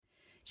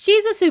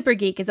She's a Super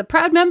Geek is a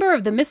proud member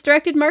of the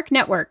Misdirected Mark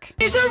Network.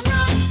 She's a rock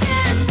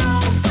and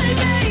roll play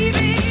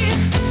baby,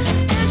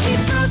 and she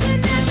throws a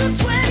natural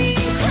 20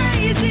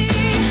 crazy.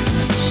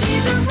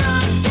 She's a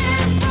rock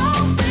and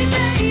roll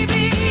play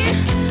baby,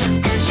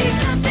 and she's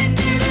nothing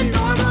near to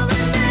normal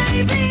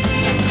and maybe.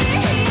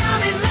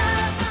 I'm in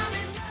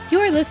love.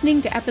 You're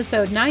listening to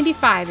episode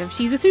 95 of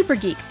She's a Super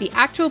Geek, the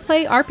actual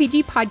play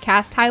RPG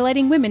podcast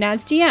highlighting women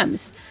as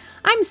GMs.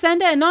 I'm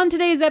Senda, and on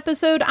today's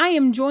episode, I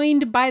am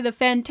joined by the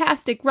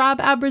fantastic Rob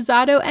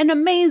Abrasato and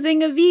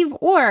amazing Aviv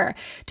Orr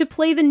to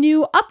play the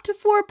new up to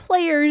 4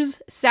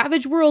 players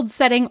Savage Worlds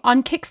setting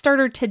on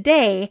Kickstarter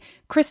today,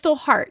 Crystal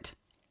Heart.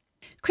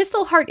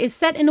 Crystal Heart is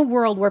set in a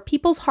world where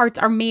people's hearts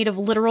are made of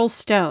literal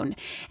stone,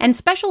 and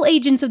special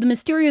agents of the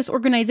mysterious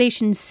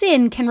organization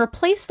Sin can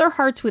replace their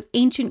hearts with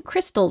ancient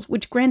crystals,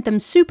 which grant them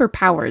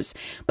superpowers,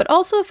 but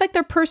also affect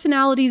their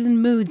personalities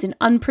and moods in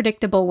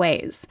unpredictable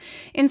ways.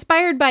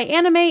 Inspired by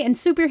anime and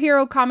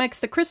superhero comics,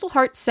 the Crystal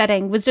Heart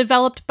setting was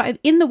developed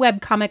in the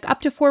webcomic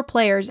up to 4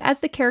 players as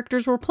the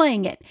characters were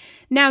playing it.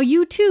 Now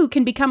you too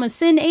can become a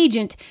Sin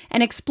agent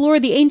and explore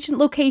the ancient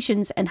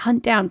locations and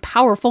hunt down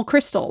powerful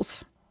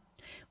crystals.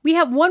 We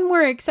have one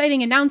more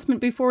exciting announcement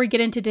before we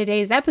get into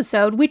today's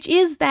episode, which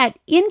is that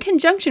in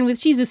conjunction with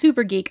She's a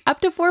Super Geek,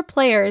 up to 4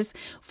 players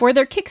for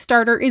their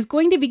Kickstarter is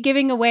going to be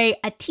giving away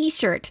a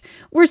t-shirt.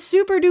 We're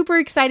super duper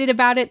excited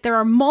about it. There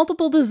are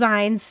multiple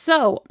designs,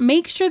 so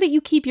make sure that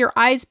you keep your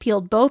eyes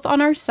peeled both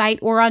on our site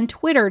or on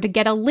Twitter to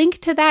get a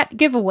link to that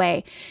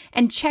giveaway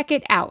and check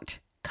it out.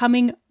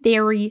 Coming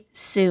very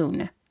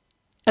soon.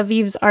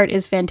 Aviv's art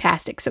is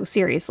fantastic, so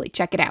seriously,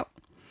 check it out.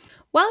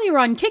 While you're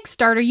on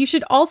Kickstarter, you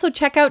should also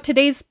check out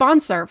today's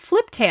sponsor,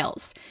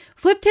 Fliptales.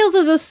 Fliptales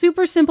is a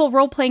super simple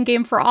role-playing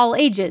game for all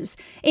ages.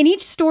 In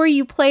each story,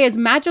 you play as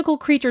magical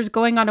creatures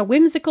going on a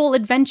whimsical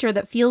adventure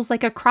that feels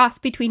like a cross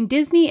between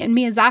Disney and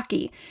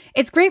Miyazaki.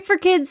 It's great for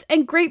kids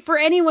and great for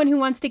anyone who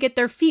wants to get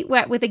their feet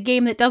wet with a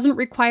game that doesn't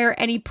require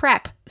any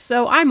prep,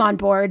 so I'm on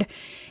board.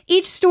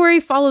 Each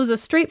story follows a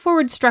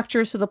straightforward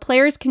structure so the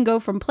players can go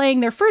from playing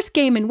their first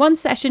game in one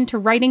session to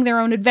writing their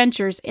own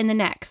adventures in the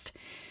next.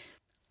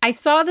 I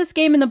saw this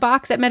game in the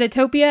box at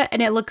Metatopia,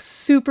 and it looks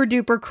super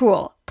duper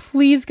cool.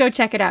 Please go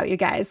check it out, you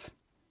guys.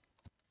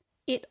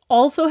 It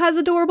also has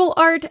adorable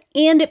art,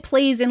 and it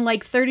plays in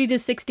like 30 to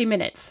 60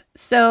 minutes.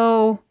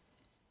 So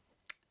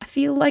I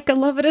feel like I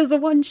love it as a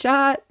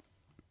one-shot.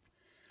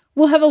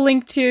 We'll have a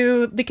link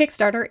to the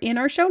Kickstarter in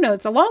our show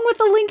notes, along with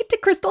a link to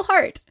Crystal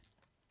Heart.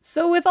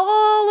 So with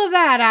all of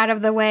that out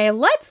of the way,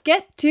 let's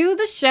get to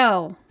the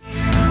show.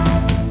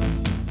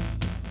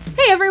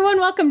 Hey everyone,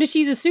 welcome to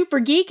She's a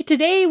Super Geek.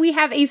 Today we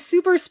have a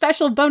super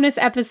special bonus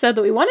episode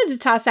that we wanted to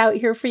toss out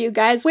here for you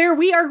guys, where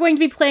we are going to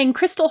be playing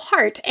Crystal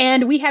Heart,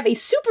 and we have a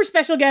super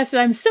special guest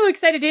that I'm so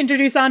excited to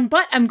introduce on,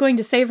 but I'm going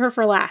to save her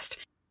for last.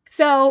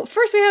 So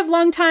first we have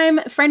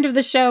longtime friend of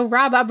the show,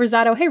 Rob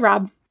Abrasato. Hey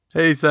Rob.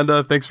 Hey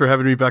Senda, thanks for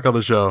having me back on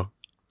the show.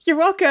 You're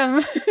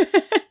welcome.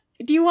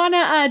 Do you want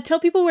to tell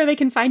people where they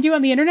can find you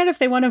on the internet if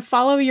they want to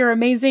follow your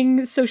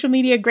amazing social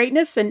media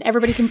greatness and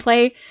everybody can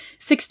play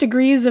 6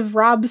 degrees of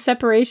Rob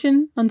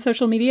separation on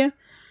social media?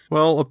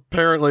 Well,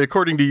 apparently,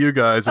 according to you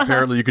guys,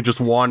 apparently you can just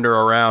wander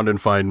around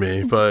and find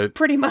me. But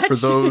pretty much for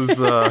those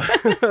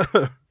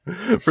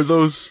for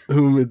those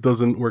whom it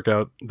doesn't work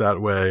out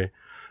that way,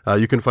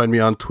 you can find me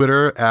on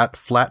Twitter at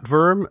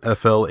Flatverm,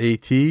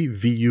 FLATVURM.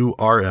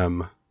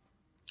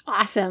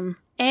 Awesome.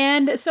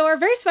 And so our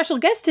very special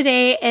guest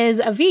today is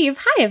Aviv.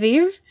 Hi,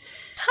 Aviv.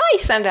 Hi,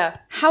 Senda.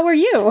 How are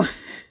you?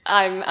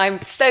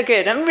 I'm so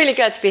good. I'm really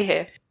glad to be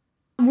here.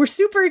 We're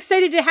super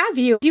excited to have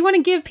you. Do you want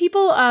to give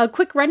people a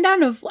quick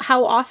rundown of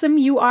how awesome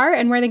you are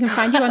and where they can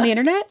find you on the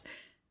internet?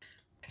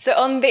 So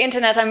on the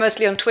internet, I'm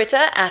mostly on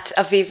Twitter at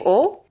Aviv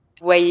Orr,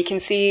 where you can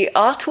see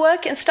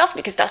artwork and stuff,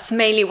 because that's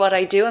mainly what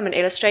I do. I'm an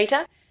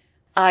illustrator.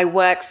 I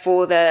work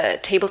for the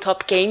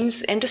tabletop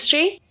games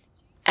industry.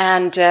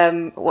 And,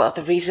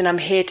 the reason I'm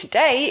here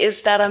today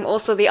is that I'm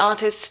also the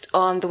artist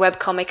on the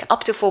webcomic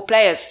Up to 4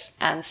 Players,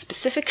 and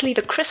specifically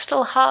the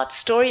Crystal Heart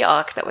story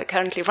arc that we're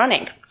currently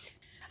running.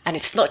 And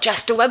it's not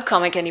just a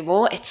webcomic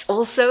anymore, it's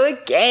also a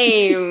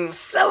game.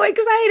 So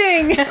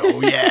exciting!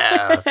 Oh,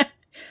 yeah!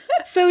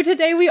 So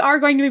today we are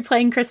going to be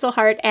playing Crystal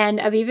Heart, and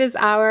Aviv is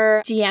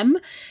our GM.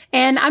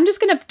 And I'm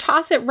just going to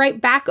toss it right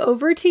back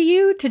over to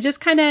you to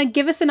just kind of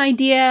give us an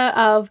idea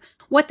of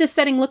what this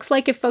setting looks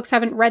like if folks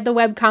haven't read the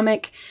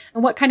webcomic,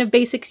 and what kind of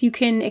basics you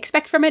can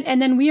expect from it.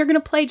 And then we are going to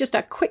play just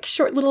a quick,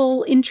 short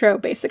little intro,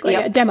 basically,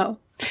 a demo.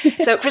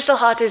 So Crystal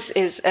Heart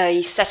is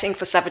a setting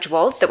for Savage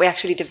Worlds that we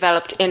actually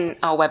developed in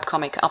our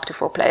webcomic Up to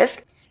 4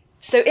 Players.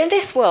 So in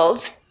this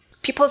world,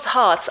 people's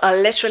hearts are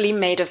literally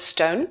made of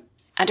stone.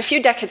 And a few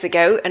decades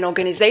ago, an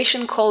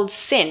organization called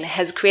Sin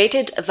has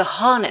created the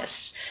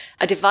Harness,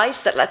 a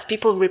device that lets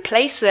people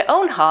replace their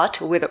own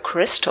heart with a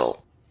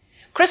crystal.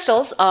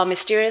 Crystals are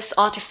mysterious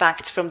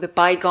artifacts from the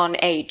bygone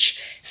age,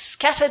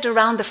 scattered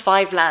around the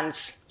 5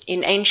 lands,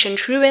 in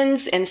ancient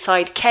ruins,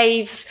 inside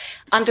caves,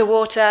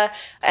 underwater,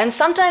 and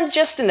sometimes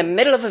just in the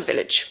middle of a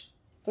village.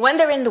 When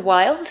they're in the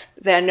wild,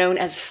 they're known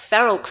as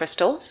feral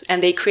crystals,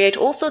 and they create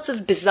all sorts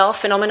of bizarre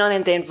phenomena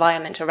in the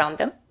environment around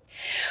them.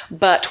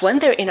 But when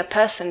they're in a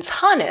person's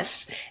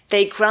harness,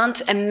 they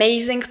grant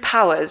amazing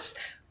powers,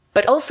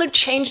 but also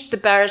change the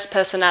bearer's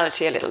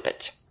personality a little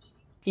bit.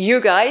 You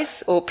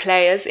guys, or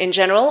players in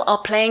general,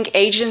 are playing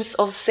agents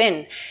of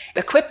sin,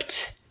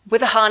 equipped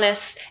with a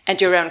harness and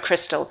your own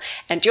crystal.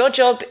 And your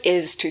job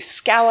is to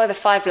scour the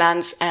 5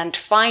 lands and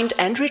find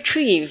and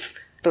retrieve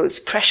those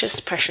precious,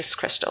 precious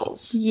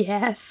crystals.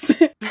 Yes.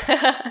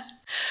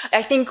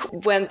 I think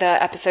when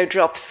the episode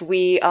drops,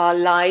 we are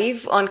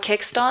live on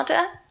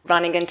Kickstarter,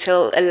 running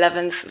until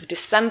 11th of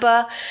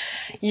December.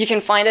 You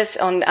can find it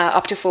on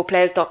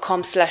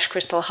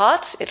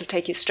up24players.com/crystalheart. It'll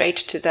take you straight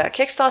to the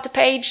Kickstarter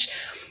page,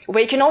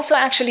 where you can also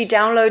actually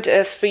download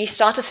a free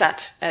starter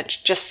set.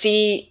 Just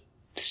see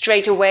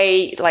straight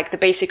away, like, the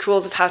basic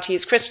rules of how to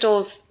use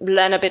crystals,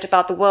 learn a bit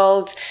about the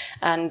world,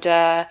 and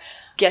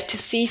get to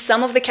see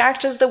some of the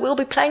characters that we'll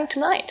be playing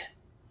tonight.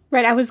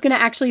 Right, I was going to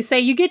actually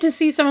say, you get to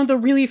see some of the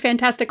really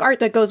fantastic art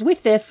that goes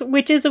with this,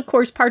 which is, of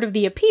course, part of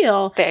the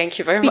appeal. Thank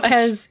you very much.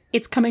 Because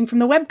it's coming from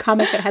the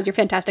webcomic that has your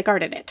fantastic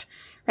art in it,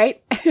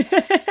 right?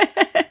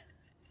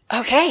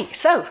 Okay,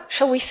 so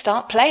shall we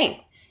start playing?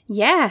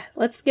 Yeah,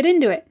 let's get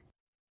into it.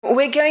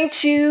 We're going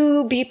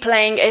to be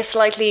playing a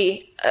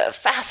slightly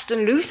fast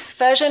and loose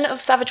version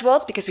of Savage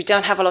Worlds because we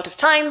don't have a lot of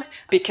time,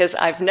 because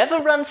I've never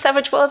run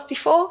Savage Worlds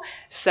before.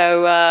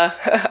 So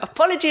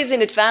apologies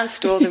in advance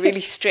to all the really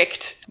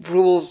strict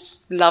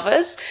rules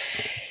lovers.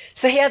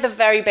 So here are the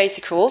very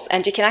basic rules,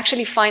 and you can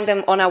actually find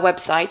them on our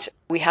website.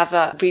 We have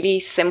a really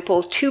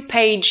simple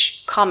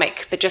 2-page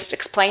comic that just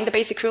explains the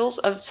basic rules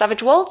of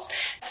Savage Worlds.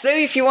 So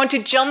if you want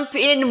to jump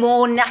in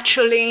more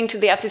naturally into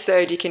the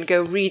episode, you can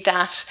go read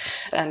that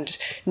and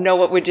know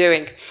what we're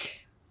doing.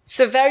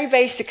 So very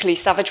basically,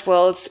 Savage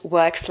Worlds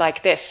works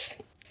like this.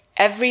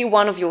 Every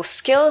one of your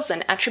skills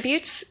and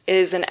attributes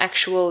is an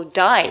actual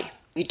die.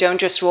 You don't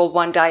just roll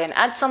 1 die and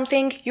add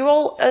something, you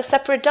roll a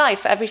separate die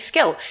for every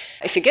skill.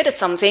 If you're good at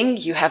something,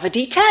 you have a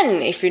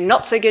D10. If you're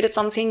not so good at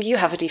something, you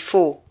have a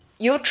D4.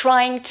 You're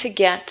trying to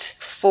get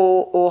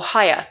 4 or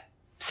higher.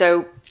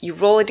 So you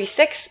roll a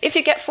D6. If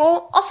you get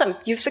 4, awesome,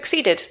 you've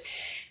succeeded.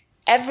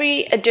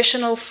 Every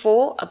additional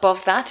 4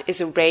 above that is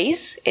a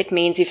raise. It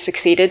means you've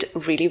succeeded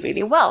really,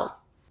 really well.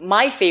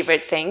 My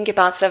favorite thing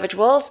about Savage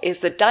Worlds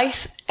is the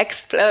dice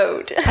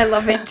explode. I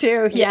love it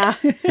too, yeah.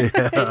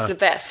 It's the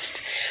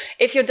best.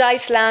 If your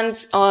dice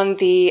lands on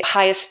the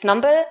highest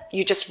number,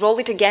 you just roll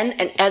it again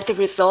and add the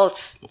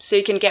results. So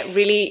you can get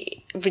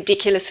really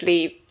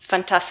ridiculously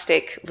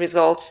fantastic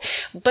results.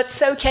 But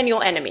so can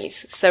your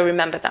enemies. So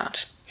remember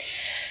that.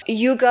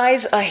 You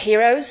guys are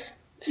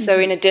heroes. So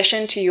in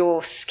addition to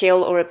your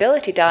skill or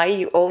ability die,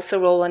 you also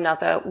roll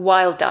another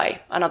wild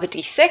die, another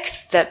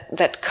D6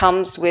 that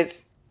comes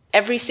with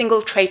every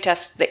single trait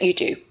test that you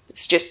do.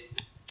 It just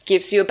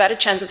gives you a better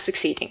chance of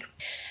succeeding.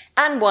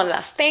 And one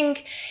last thing,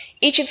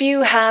 each of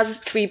you has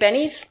 3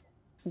 bennies.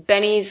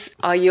 Bennies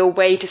are your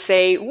way to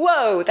say,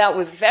 whoa, that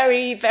was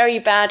very, very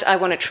bad. I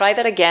want to try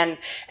that again.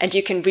 And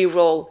you can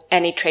re-roll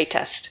any trait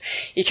test.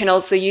 You can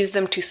also use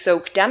them to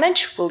soak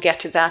damage. We'll get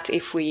to that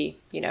if we,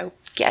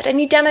 get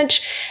any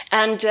damage.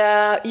 And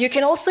you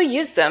can also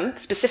use them,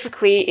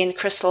 specifically in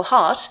Crystal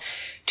Heart,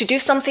 to do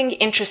something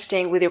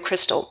interesting with your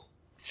crystal.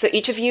 So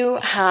each of you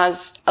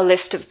has a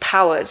list of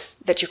powers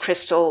that your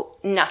crystal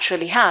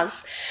naturally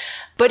has.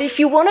 But if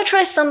you want to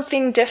try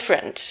something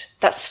different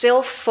that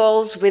still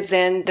falls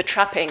within the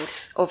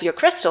trappings of your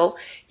crystal,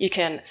 you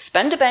can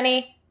spend a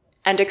benny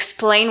and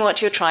explain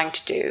what you're trying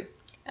to do.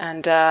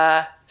 And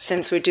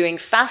since we're doing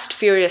fast,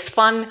 furious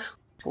fun,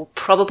 we'll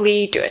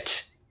probably do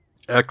it.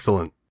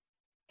 Excellent.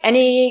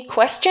 Any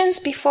questions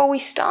before we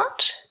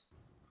start?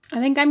 I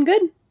think I'm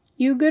good.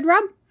 You good,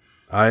 Rob?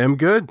 I am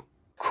good.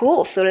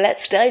 Cool, so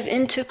let's dive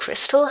into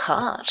Crystal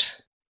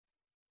Heart.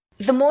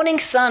 The morning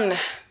sun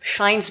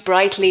shines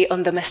brightly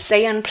on the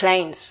Masayan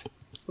plains,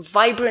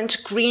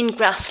 vibrant green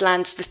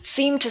grasslands that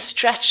seem to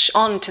stretch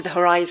on to the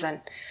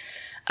horizon.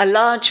 A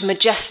large,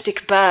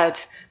 majestic bird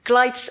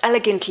glides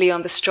elegantly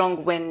on the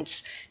strong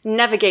winds,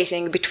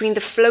 navigating between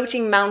the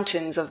floating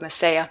mountains of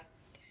Masaya.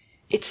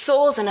 It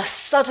soars in a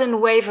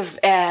sudden wave of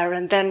air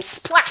and then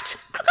splat!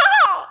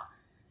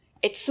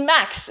 It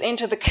smacks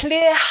into the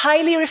clear,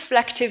 highly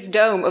reflective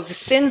dome of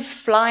Sin's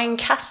flying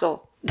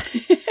castle.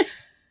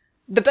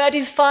 The bird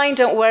is fine,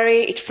 don't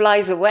worry, it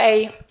flies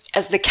away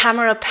as the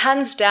camera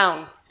pans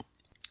down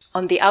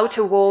on the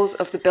outer walls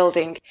of the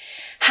building.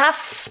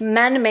 Half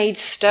man-made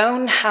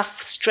stone,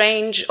 half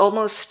strange,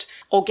 almost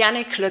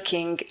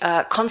organic-looking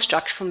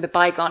construct from the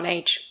bygone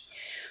age.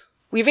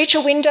 We reach a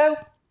window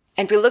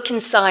and we look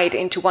inside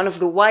into one of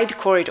the wide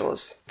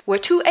corridors where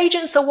 2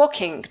 agents are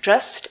walking,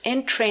 dressed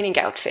in training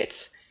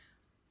outfits.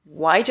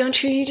 Why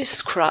don't you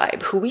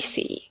describe who we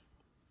see?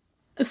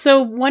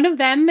 So one of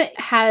them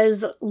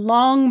has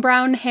long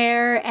brown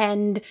hair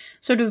and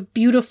sort of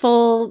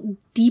beautiful,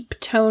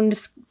 deep-toned,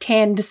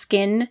 tanned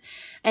skin.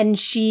 And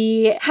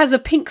she has a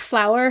pink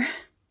flower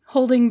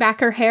holding back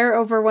her hair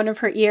over one of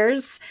her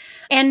ears.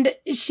 And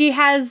she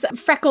has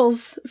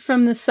freckles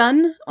from the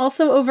sun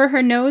also over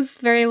her nose,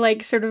 very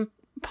like sort of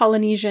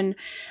Polynesian.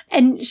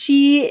 And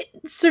she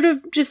sort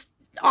of just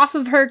off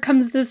of her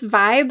comes this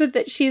vibe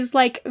that she's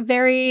like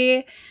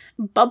very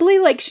bubbly,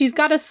 like she's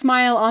got a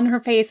smile on her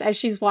face as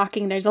she's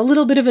walking. There's a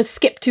little bit of a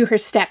skip to her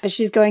step as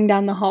she's going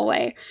down the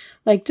hallway.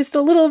 Like just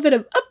a little bit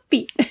of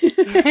upbeat.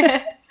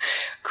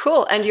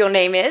 Cool. And your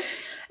name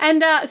is?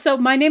 And so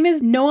my name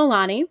is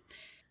Noelani.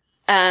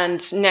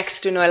 And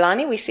next to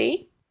Noelani, we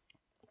see?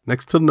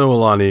 Next to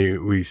Noelani,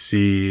 we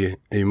see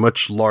a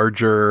much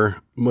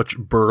larger, much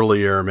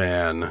burlier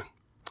man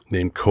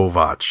named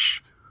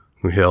Kovac,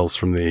 who hails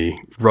from the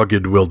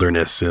rugged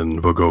wilderness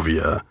in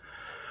Bogovia.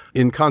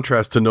 In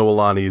contrast to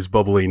Noelani's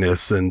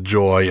bubbliness and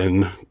joy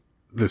in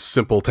this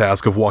simple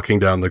task of walking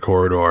down the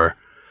corridor,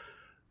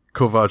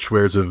 Kovac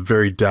wears a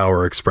very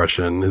dour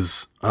expression.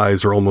 His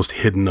eyes are almost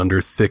hidden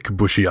under thick,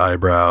 bushy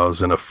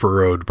eyebrows and a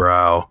furrowed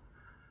brow,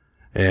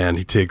 and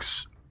he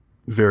takes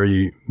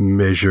very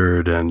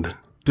measured and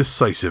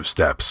decisive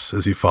steps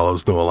as he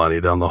follows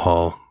Noelani down the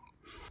hall.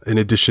 In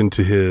addition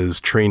to his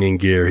training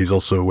gear, he's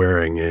also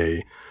wearing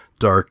a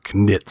dark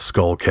knit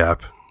skull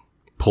cap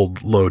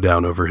pulled low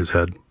down over his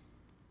head.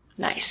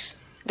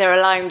 Nice. They're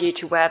allowing you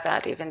to wear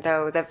that, even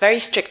though they're very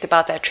strict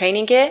about their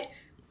training gear,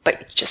 but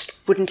you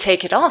just wouldn't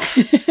take it off.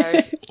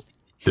 So,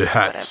 The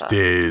hat whatever.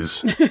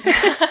 stays.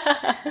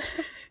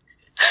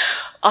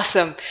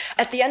 Awesome.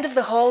 At the end of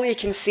the hall, you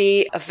can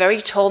see a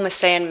very tall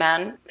Masayan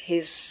man.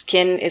 His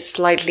skin is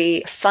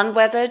slightly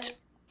sun-weathered.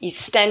 He's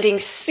standing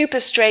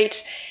super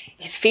straight.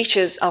 His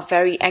features are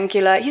very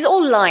angular. He's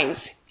all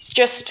lines.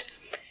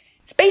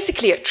 It's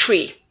basically a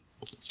tree.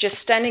 It's just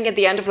standing at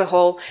the end of the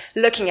hall,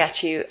 looking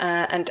at you.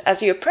 And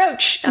as you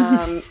approach,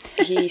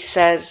 he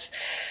says,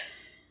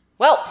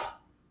 well,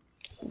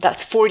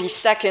 that's 40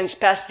 seconds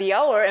past the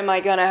hour. Am I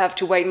gonna have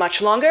to wait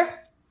much longer?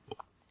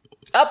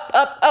 Up,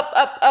 up, up,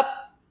 up, up.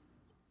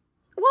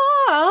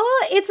 Well,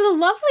 it's a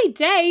lovely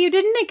day. You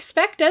didn't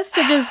expect us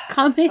to just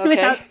come in Okay.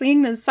 without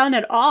seeing the sun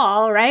at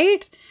all,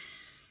 right?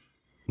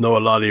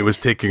 Noelani was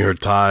taking her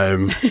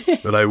time,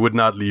 but I would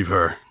not leave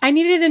her. I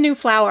needed a new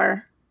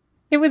flower.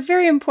 It was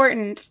very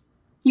important.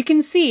 You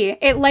can see,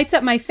 it lights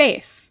up my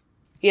face.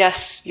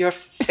 Yes, your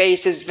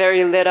face is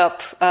very lit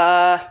up.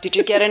 Did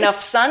you get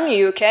enough sun?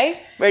 You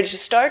okay? Ready to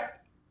start?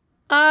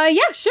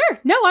 Yeah, sure.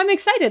 No, I'm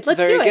excited. Let's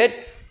Very do it. good.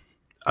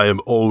 I am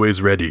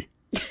always ready.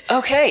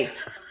 Okay.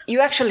 You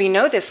actually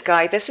know this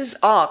guy. This is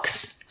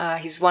Ox.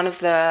 He's one of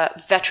the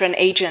veteran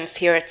agents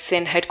here at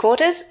Sin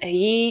headquarters.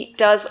 He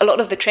does a lot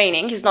of the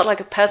training. He's not like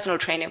a personal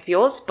trainer of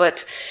yours,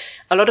 but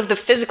a lot of the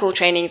physical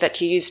training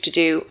that you used to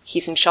do,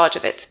 he's in charge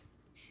of it.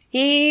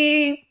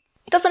 He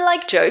doesn't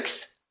like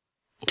jokes,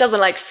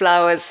 doesn't like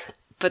flowers,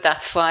 but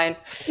that's fine.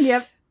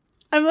 Yep.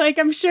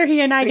 I'm sure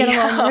he and I get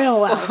Yeah, along real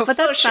well, for but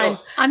that's sure. fine.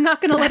 I'm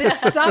not going to let it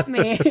stop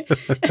me.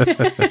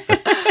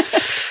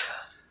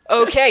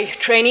 Okay,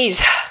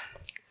 trainees.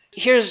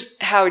 Here's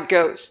how it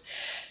goes.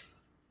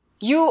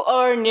 You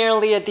are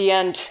nearly at the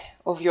end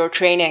of your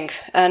training,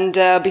 and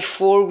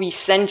before we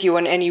send you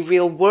on any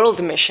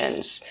real-world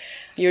missions,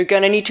 you're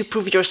gonna need to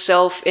prove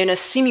yourself in a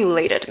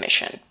simulated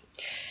mission.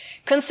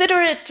 Consider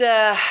it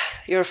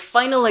your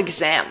final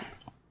exam.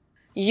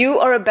 You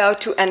are about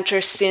to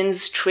enter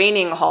Sin's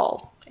training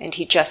hall, and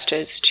he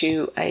gestures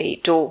to a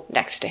door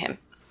next to him.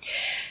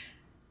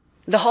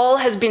 The hall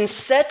has been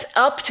set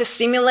up to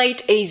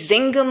simulate a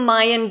Zinga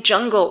Mayan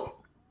jungle.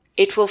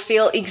 It will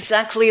feel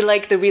exactly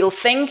like the real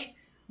thing,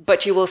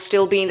 but you will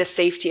still be in the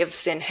safety of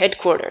Sin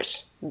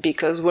headquarters,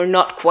 because we're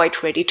not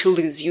quite ready to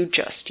lose you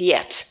just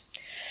yet.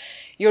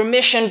 Your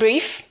mission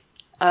brief,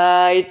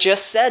 it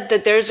just said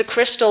that there's a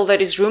crystal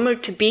that is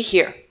rumored to be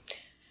here,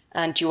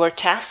 and you are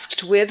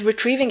tasked with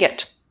retrieving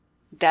it.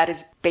 That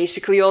is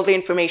basically all the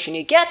information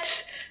you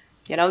get.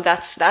 You know,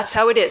 that's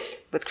how it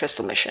is with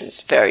crystal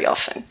missions, very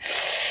often.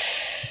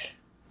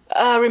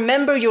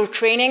 Remember your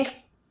training?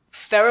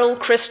 Feral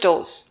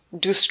crystals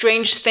do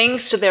strange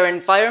things to their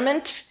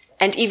environment,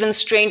 and even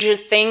stranger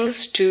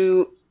things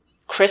to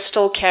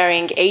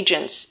crystal-carrying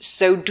agents.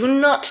 So do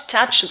not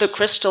touch the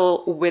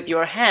crystal with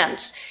your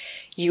hands.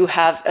 You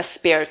have a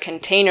spare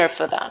container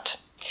for that.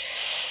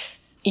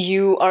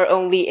 You are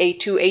only a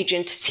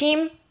 2-agent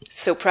team,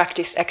 so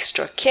practice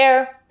extra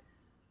care.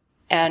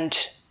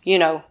 And,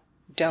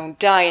 don't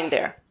die in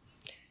there.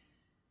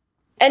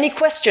 Any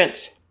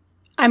questions?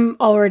 I'm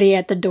already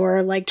at the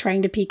door,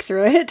 trying to peek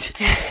through it.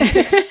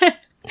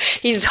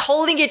 He's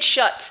holding it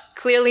shut,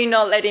 clearly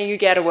not letting you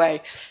get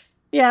away.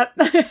 Yep.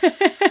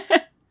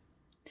 I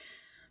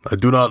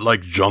do not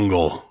like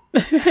jungle.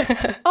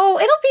 Oh,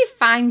 it'll be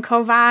fine,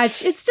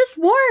 Kovac. It's just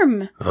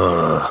warm.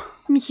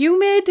 And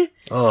humid.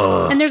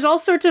 And there's all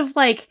sorts of,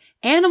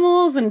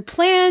 animals and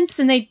plants,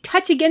 and they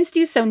touch against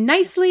you so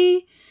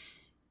nicely.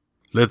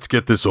 Let's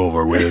get this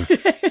over with.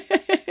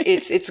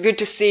 It's good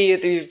to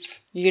see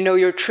you know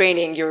your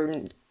training, your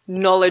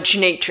knowledge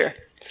nature.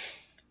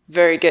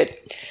 Very good.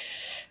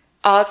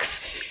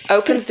 Ox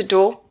opens the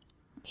door.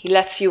 He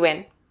lets you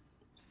in.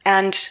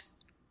 And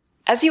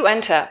as you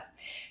enter,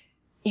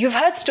 You've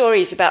heard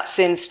stories about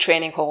Sin's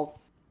training hall,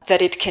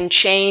 that it can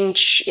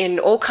change in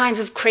all kinds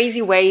of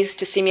crazy ways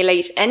to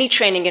simulate any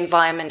training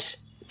environment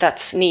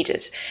that's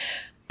needed.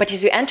 But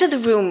as you enter the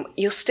room,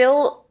 you're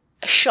still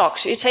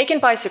shocked. You're taken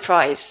by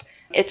surprise.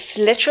 It's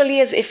literally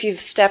as if you've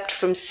stepped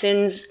from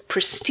Sin's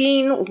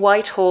pristine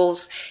white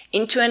halls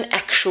into an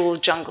actual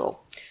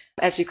jungle.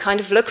 As you kind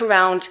of look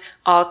around,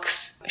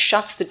 Arx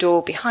shuts the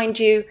door behind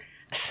you,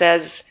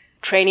 says,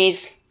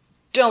 "Trainees,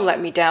 don't let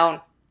me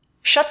down."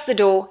 Shuts the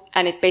door,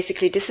 and it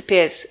basically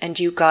disappears, and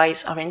you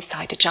guys are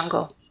inside a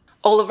jungle.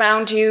 All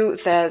around you,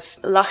 there's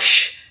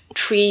lush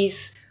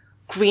trees,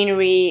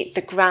 greenery,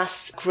 the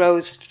grass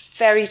grows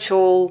very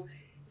tall.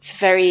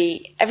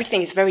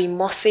 Everything is very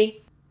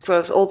mossy. It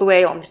grows all the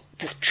way on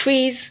the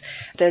trees.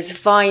 There's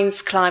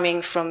vines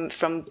climbing from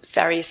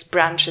various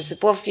branches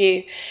above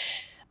you.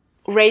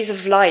 Rays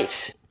of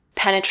light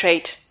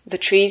penetrate the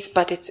trees,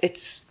 but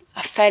it's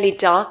a fairly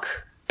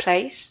dark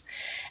place.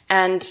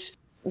 And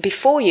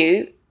before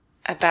you,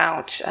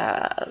 about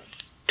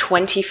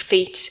 20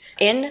 feet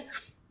in,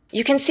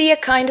 you can see a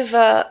kind of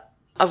a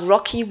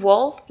rocky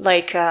wall,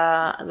 like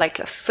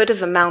a foot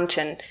of a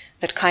mountain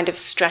that kind of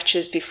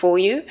stretches before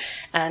you.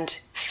 And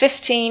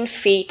 15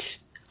 feet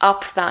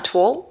up that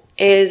wall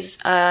is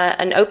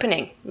an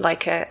opening,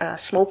 like a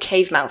small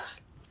cave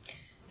mouth.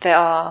 There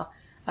are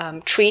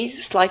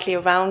trees slightly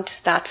around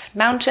that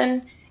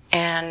mountain,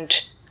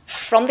 and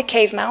from the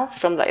cave mouth,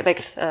 from like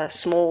a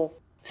small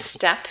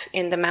step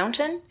in the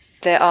mountain,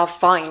 there are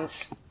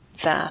vines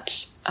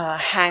that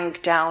hang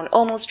down,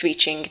 almost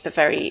reaching the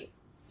very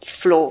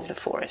floor of the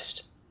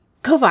forest.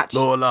 Kovac.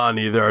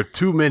 Noelani, there are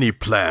too many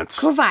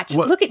plants. Kovac,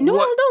 What- look at no,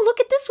 what- no, look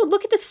at this one.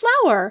 Look at this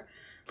flower.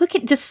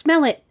 Just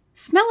smell it.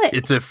 Smell it.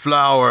 It's a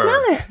flower.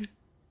 Smell it.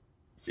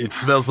 It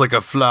smells like a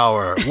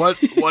flower.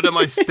 What am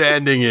I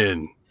standing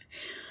in?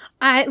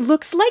 It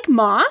looks like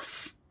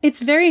moss.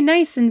 It's very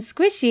nice and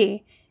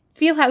squishy.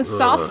 Feel how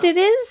soft it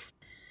is?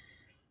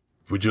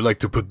 Would you like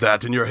to put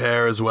that in your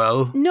hair as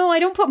well? No, I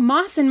don't put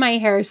moss in my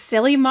hair,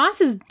 silly. Moss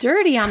is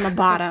dirty on the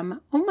bottom.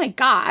 Oh my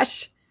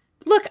gosh.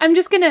 Look, I'm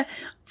just gonna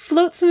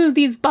float some of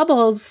these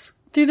bubbles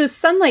through the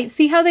sunlight.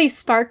 See how they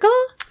sparkle?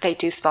 They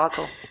do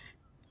sparkle.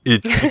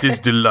 It is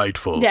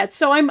delightful. Yeah,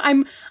 so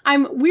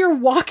we're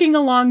walking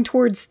along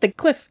towards the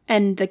cliff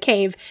and the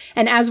cave,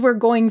 and as we're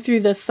going through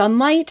the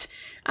sunlight,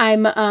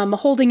 I'm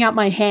holding out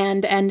my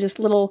hand, and just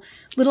little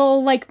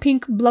like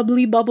pink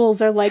bubbly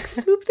bubbles are like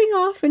flooping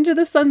off into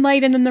the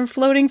sunlight, and then they're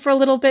floating for a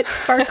little bit,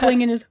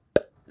 sparkling and just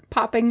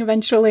popping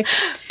eventually.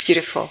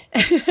 Beautiful.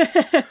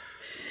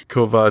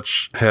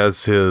 Kovac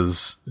has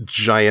his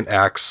giant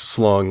axe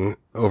slung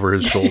over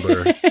his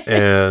shoulder,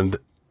 and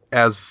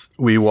as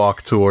we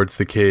walk towards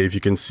the cave, you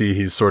can see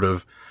he's sort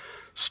of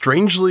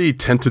strangely,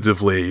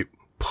 tentatively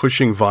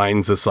pushing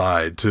vines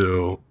aside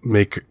to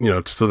make,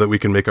 so that we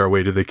can make our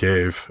way to the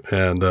cave.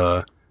 And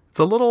he's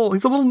a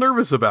little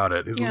nervous about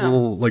it. He's a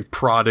little like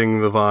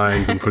prodding the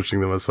vines and pushing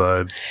them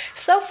aside.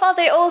 So far,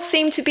 they all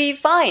seem to be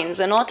vines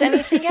and not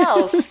anything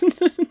else.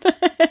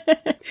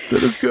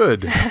 That is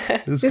good.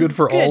 It's good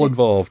for all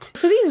involved.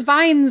 So these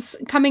vines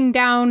coming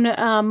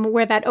down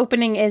where that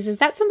opening is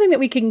that something that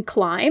we can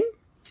climb?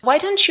 Why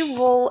don't you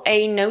roll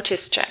a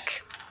notice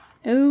check?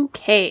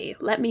 Okay,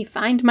 let me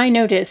find my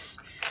notice.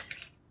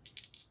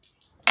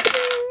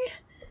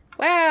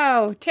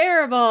 Wow,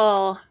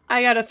 terrible.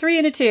 I got a 3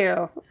 and a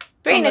 2.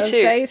 3 and a on those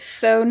 2. dice,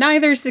 so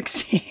neither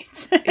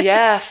succeeds.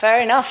 Yeah,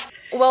 fair enough.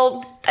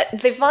 Well,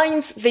 the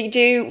vines, they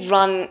do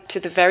run to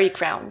the very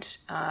ground,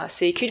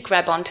 so you could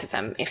grab onto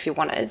them if you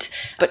wanted.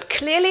 But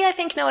clearly, I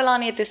think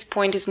Noelani at this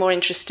point is more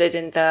interested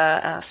in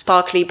the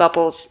sparkly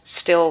bubbles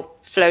still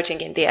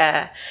floating in the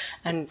air,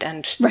 and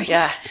Right.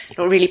 yeah,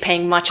 not really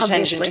paying much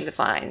attention Obviously. to the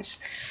vines.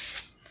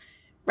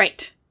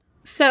 Right.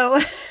 So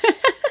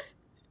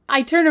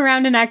I turn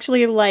around and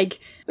actually like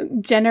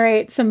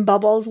generate some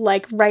bubbles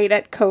like right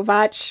at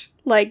Kovac,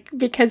 like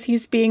because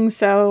he's being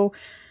so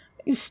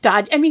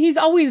stodgy. I mean, he's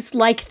always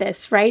like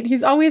this, right?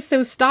 He's always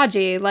so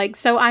stodgy. Like,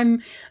 so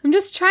I'm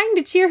just trying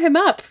to cheer him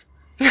up.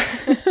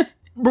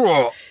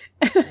 Bruh.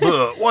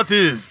 What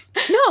is?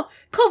 No,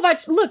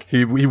 Kovac, look,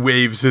 He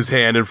waves his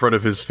hand in front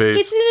of his face.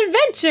 it's an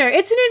adventure.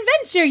 It's an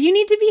adventure. You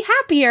need to be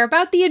happier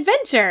about the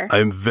adventure.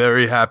 I'm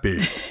very happy.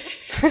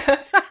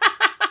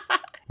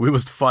 We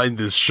must find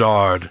this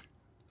shard.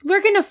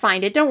 We're gonna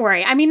find it. Don't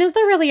worry. I mean, is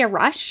there really a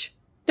rush?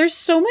 There's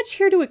so much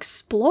here to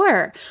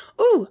explore.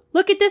 Ooh,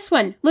 look at this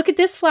one. Look at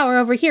this flower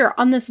over here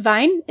on this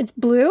vine. It's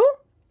blue.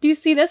 Do you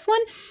see this one?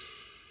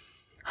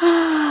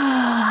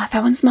 Ah,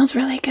 that one smells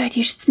really good.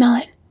 You should smell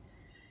it.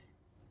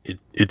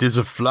 It is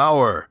a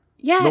flower.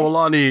 Yeah.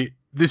 Noelani,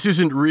 this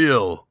isn't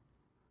real.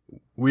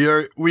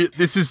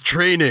 This is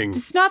training.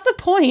 It's not the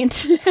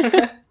point.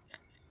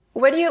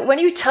 When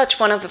you touch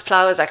one of the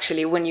flowers,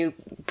 actually, when you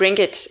bring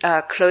it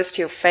close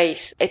to your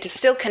face, it is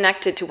still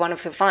connected to one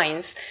of the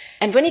vines.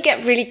 And when you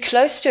get really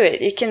close to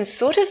it, you can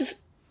sort of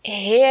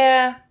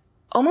hear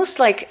almost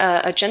like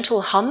a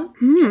gentle hum.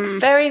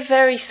 Like very,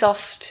 very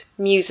soft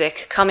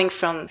music coming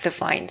from the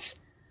vines.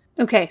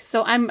 Okay,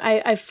 so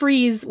I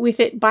freeze with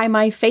it by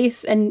my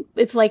face, and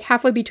it's like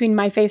halfway between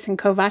my face and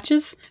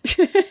Kovach's.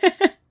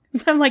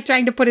 So I'm like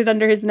trying to put it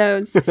under his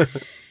nose.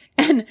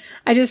 And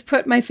I just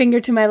put my finger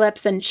to my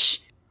lips and shh.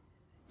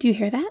 Do you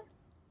hear that?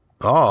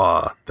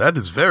 Ah, that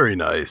is very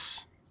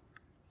nice.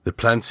 The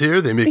plants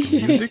here, they make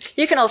music?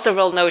 You can also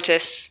roll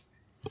notice,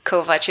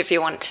 Kovach, if you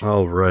want.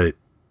 All right.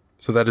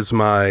 So that is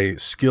my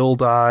skill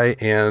die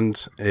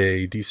and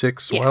a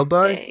d6 wild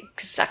die?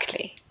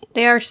 Exactly.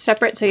 They are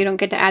separate, so you don't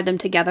get to add them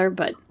together,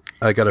 but...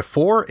 I got a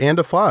 4 and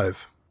a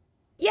 5.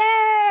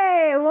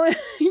 Yay!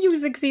 You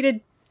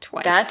succeeded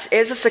twice. That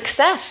is a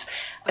success.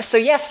 So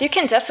yes, you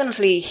can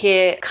definitely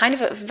hear kind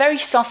of a very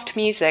soft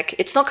music.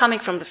 It's not coming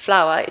from the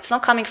flower. It's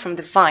not coming from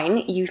the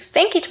vine. You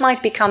think it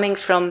might be coming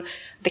from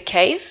the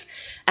cave.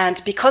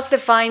 And because the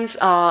vines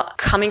are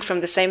coming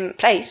from the same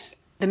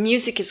place, the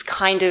music is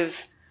kind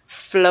of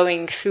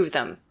flowing through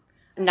them.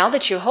 Now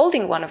that you're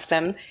holding one of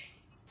them,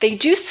 they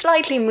do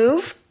slightly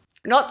move,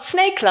 not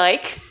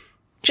snake-like,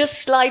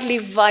 just slightly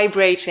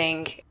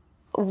vibrating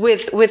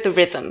with the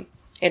rhythm,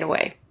 in a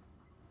way.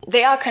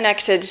 They are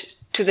connected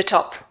to the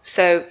top,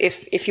 so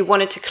if you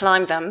wanted to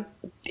climb them,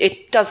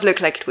 it does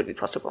look like it would be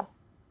possible.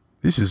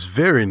 This is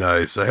very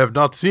nice. I have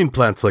not seen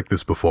plants like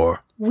this before.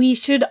 We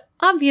should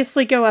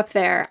obviously go up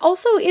there.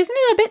 Also, isn't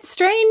it a bit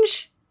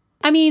strange?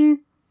 I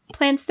mean,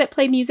 plants that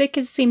play music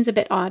seems a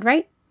bit odd,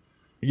 right?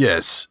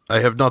 Yes, I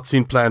have not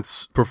seen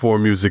plants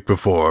perform music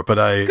before, but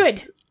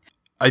Good.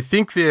 I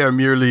think they are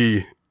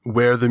merely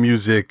where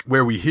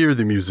we hear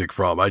the music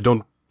from. Are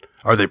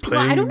they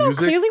playing Well, I don't know.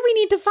 music? Clearly we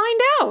need to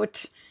find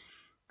out.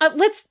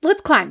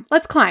 Let's climb.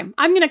 Let's climb.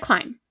 I'm gonna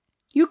climb.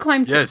 You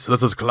climb too. Yes,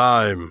 let us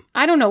climb.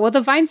 I don't know. Will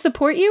the vines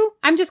support you?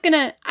 I'm just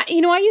gonna... I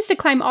used to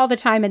climb all the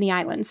time in the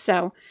islands,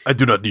 so... I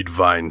do not need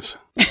vines.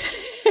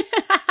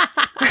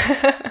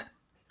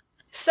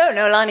 So,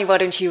 Nolani, why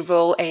don't you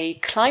roll a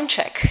climb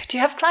check? Do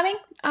you have climbing?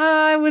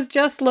 I was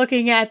just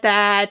looking at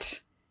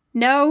that.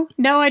 No,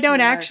 I don't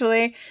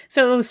actually.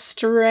 So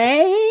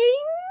strength?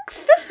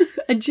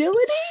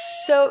 Agility?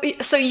 So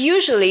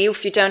usually,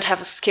 if you don't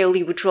have a skill,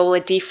 you would roll a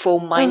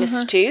d4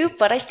 minus 2.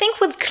 But I think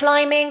with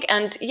climbing,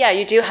 and yeah,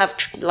 you do have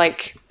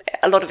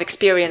a lot of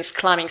experience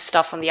climbing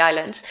stuff on the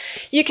islands,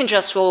 you can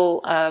just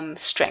roll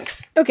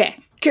strength. Okay,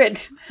 good.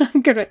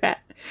 I'm good with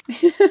that.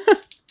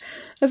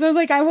 So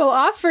I will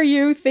offer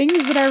you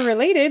things that are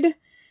related.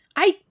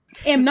 I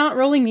am not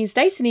rolling these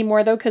dice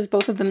anymore, though, because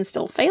both of them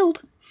still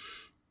failed.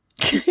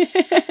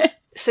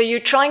 So you're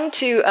trying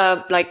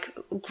to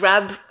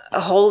grab a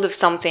hold of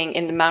something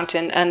in the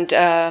mountain, and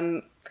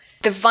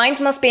the vines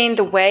must be in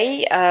the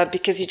way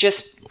because you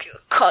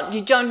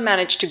don't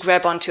manage to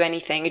grab onto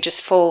anything. You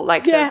just fall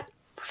the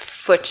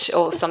foot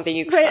or something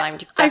you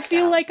climbed. I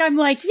feel down. like I'm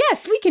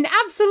yes, we can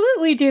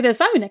absolutely do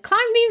this. I'm going to climb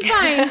these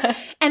vines.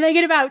 And I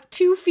get about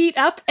 2 feet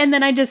up, and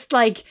then I just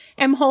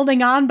am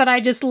holding on, but I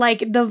just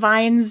the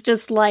vines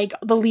just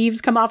the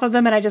leaves come off of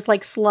them, and I just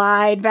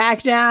slide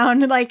back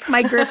down.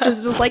 My grip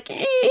is just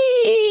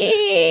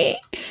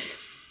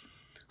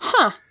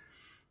huh.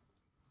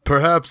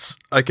 Perhaps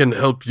I can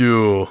help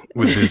you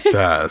with this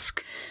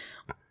task.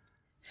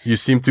 You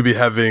seem to be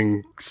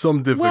having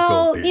some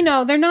difficulty.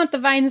 Well, they're not the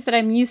vines that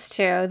I'm used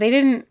to. They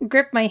didn't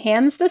grip my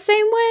hands the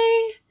same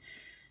way,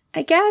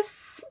 I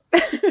guess.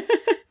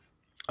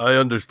 I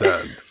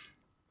understand.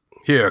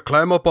 Here,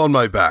 climb up on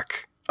my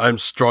back. I'm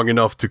strong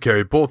enough to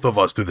carry both of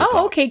us to the top.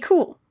 Oh, okay,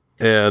 cool.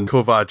 And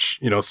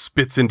Kovach,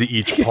 spits into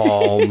each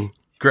palm,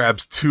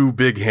 grabs 2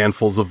 big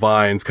handfuls of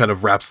vines, kind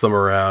of wraps them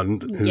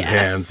around his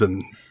hands,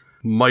 and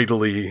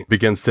mightily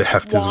begins to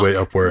heft his way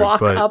upward.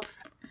 Walk up.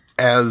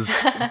 As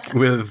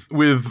with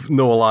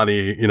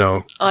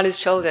Noelani, on his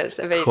shoulders,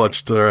 amazing.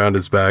 Clutched around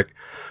his back.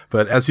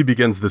 But as he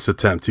begins this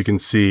attempt, you can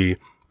see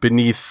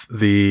beneath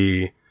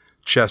the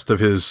chest of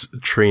his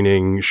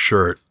training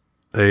shirt,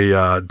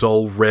 a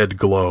dull red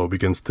glow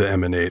begins to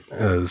emanate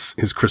as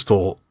his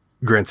crystal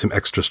grants him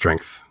extra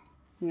strength.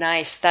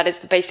 Nice. That is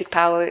the basic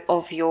power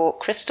of your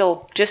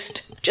crystal.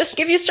 Just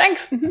give you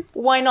strength. Mm-hmm.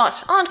 Why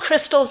not? Aren't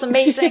crystals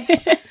amazing?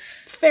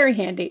 It's very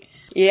handy.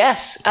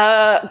 Yes.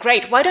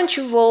 Great. Why don't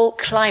you roll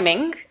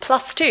climbing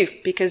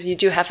 +2 because you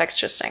do have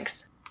extra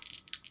strength.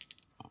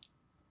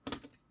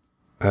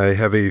 I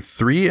have a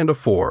 3 and a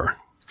 4.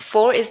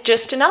 4 is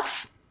just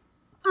enough.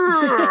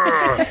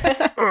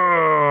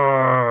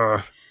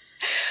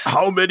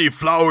 How many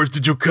flowers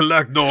did you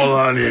collect,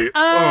 Noelani?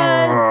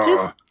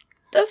 Just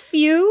a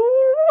few.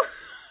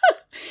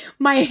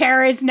 My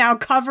hair is now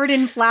covered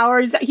in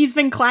flowers. He's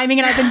been climbing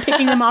and I've been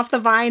picking them off the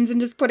vines and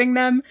just putting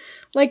them,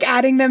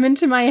 adding them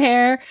into my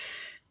hair.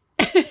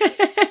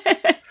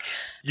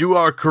 You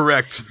are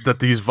correct that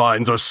these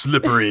vines are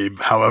slippery.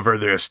 However,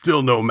 they're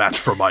still no match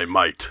for my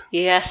might.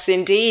 Yes,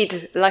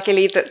 indeed.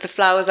 Luckily, the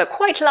flowers are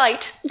quite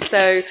light,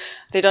 so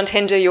they don't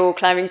hinder your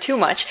climbing too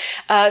much.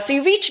 So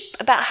you reach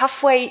about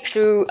halfway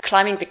through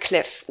climbing the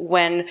cliff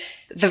when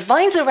the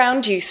vines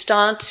around you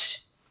start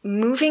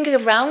moving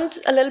around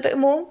a little bit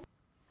more.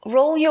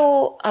 Roll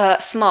your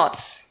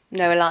smarts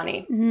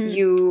Noelani.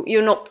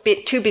 You're not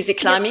too busy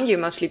climbing. You're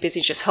mostly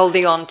busy just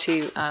holding on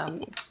to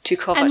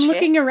Kovac I'm here.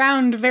 looking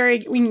around very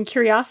in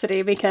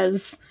curiosity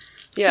because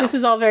this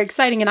is all very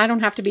exciting and I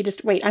don't have to be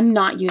just... Wait, I'm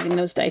not using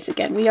those dice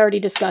again. We already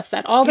discussed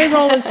that. All they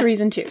roll is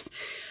 3s and 2s.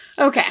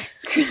 Okay.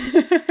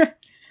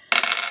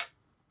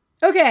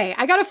 Okay,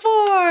 I got a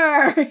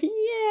 4!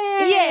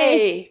 Yay!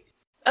 Yay!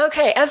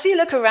 Okay, as you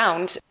look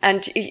around,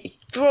 and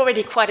you're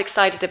already quite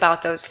excited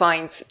about those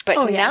vines,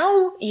 but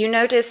now you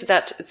notice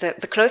that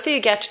the closer you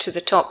get to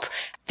the top,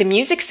 the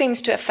music seems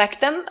to affect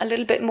them a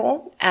little bit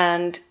more,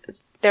 and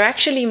they're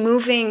actually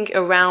moving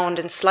around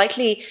and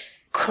slightly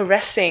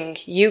caressing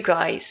you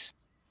guys.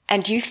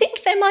 And you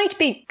think they might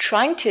be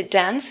trying to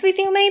dance with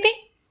you, maybe?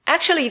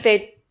 Actually,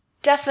 they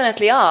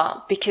definitely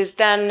are, because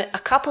then a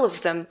couple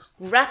of them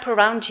wrap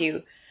around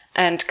you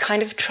and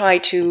kind of try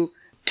to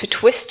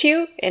twist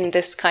you in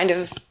this kind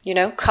of,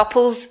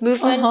 couples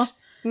movement,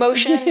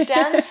 motion,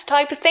 dance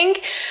type of thing.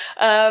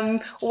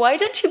 Why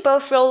don't you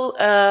both roll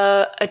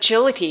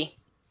agility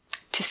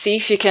to see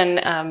if you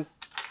can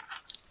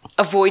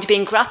avoid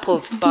being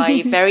grappled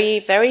by very,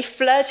 very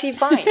flirty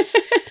vines?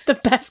 The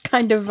best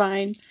kind of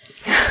vine.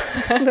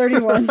 Flirty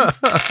ones.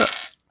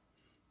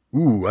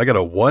 Ooh, I got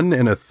a 1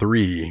 and a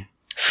 3.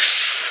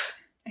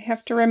 I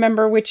have to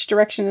remember which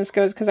direction this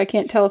goes because I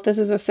can't tell if this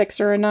is a 6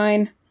 or a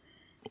 9.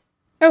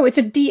 Oh, it's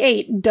a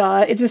D8.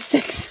 Duh. It's a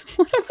 6.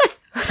 What am I?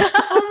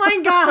 Oh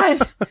my god.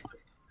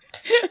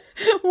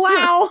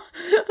 Wow.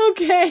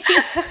 Okay.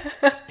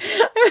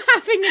 I'm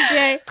having a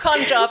day.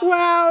 Con drop.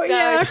 Wow. No,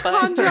 Yeah, it's fine.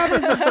 con drop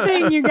is a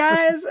thing, you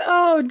guys.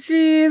 Oh,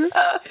 jeez.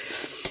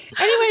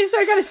 Anyway, so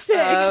I got a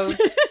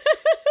 6.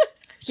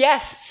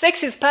 Yes,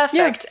 6 is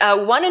perfect.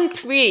 1 and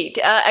 3.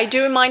 I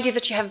do remind you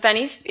that you have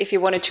bennies. If you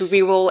wanted to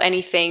reroll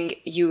anything,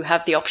 you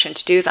have the option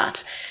to do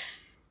that.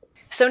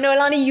 So,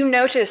 Noelani, you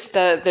notice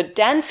the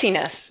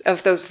danciness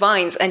of those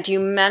vines, and you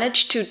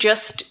manage to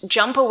just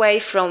jump away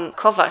from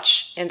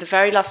Kovac in the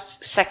very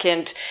last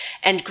second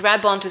and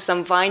grab onto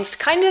some vines,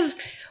 kind of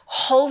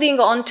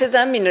holding on to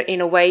them in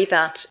a way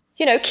that,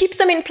 keeps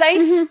them in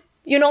place.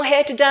 You're not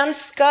here to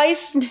dance,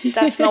 guys.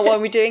 That's not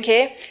what we're doing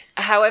here.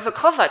 However,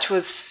 Kovac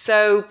was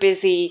so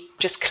busy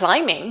just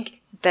climbing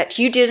that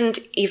you didn't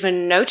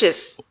even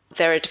notice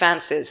their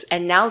advances,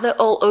 and now they're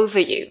all over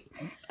you.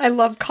 I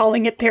love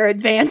calling it their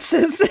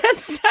advances.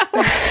 That's so...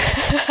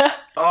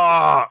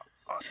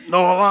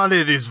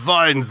 Noelani, these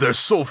vines, they're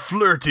so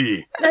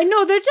flirty. I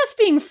know, they're just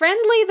being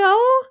friendly,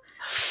 though.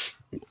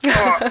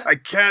 I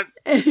can't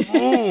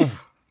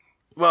move.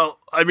 Well,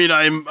 I mean,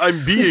 I'm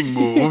being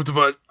moved,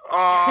 but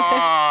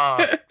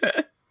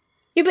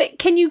Yeah, but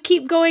can you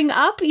keep going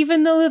up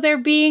even though they're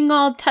being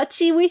all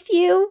touchy with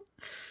you?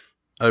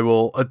 I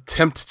will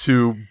attempt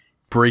to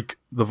break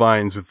the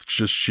vines with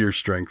just sheer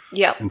strength.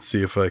 Yeah. And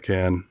see if I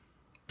can.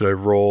 Did I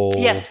roll?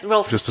 Yes,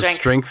 roll for just strength. a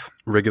strength,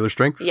 regular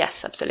strength?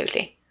 Yes,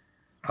 absolutely.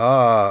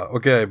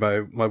 Okay.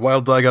 My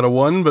wild die got a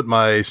 1, but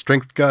my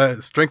strength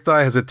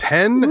die has a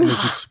 10 and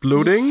is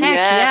exploding Heck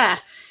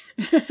Yes.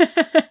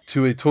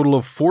 to a total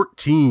of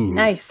 14.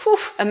 Nice. Whew,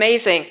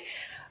 amazing.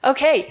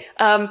 Okay,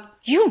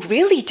 you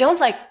really don't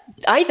like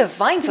either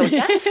vines or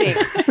dancing.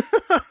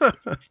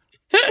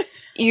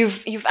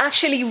 You've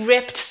actually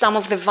ripped some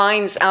of the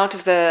vines out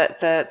of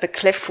the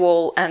cliff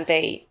wall, and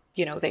they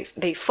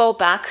fall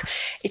back.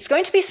 It's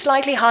going to be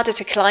slightly harder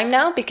to climb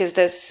now because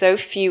there's so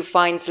few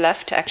vines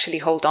left to actually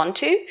hold on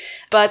to.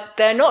 But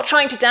they're not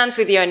trying to dance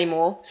with you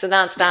anymore, so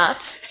that's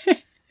that.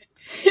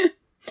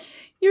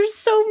 You're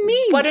so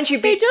mean. Why don't you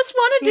be- They just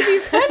wanted to be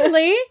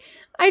friendly.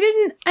 I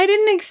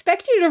didn't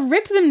expect you to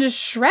rip them to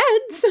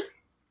shreds.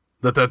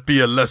 Let that be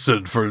a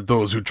lesson for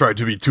those who try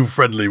to be too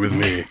friendly with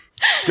me.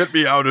 Get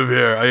me out of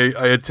here.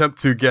 I attempt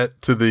to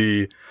get to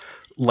the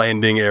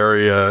landing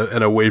area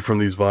and away from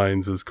these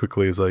vines as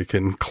quickly as I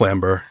can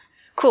clamber.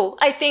 Cool.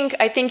 I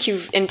think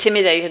you've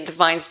intimidated the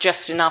vines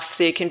just enough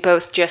so you can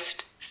both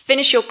just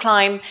finish your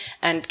climb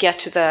and get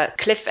to the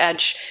cliff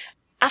edge.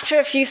 After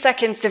a few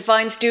seconds, the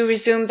vines do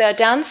resume their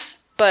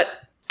dance,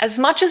 but as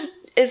much as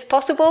is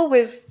possible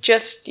with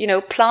just,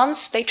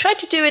 plants, they try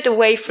to do it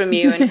away from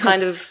you and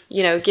kind of,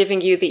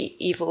 giving you the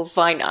evil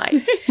vine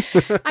eye.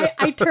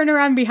 I turn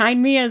around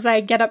behind me as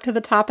I get up to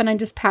the top and I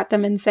just pat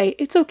them and say,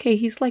 "It's okay,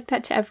 he's like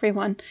that to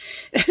everyone."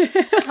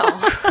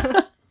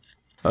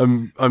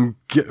 I'm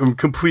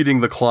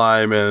completing the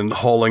climb and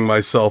hauling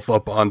myself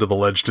up onto the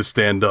ledge to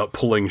stand up,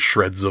 pulling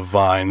shreds of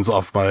vines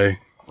off my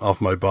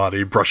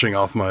body, brushing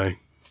off my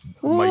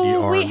mighty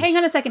Ooh, arms. wait, hang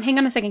on a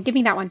second. Give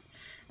me that one.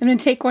 I'm going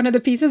to take one of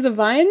the pieces of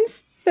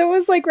vines that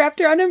was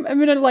wrapped around him.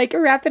 I'm going to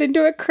wrap it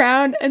into a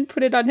crown and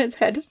put it on his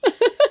head.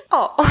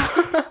 Oh,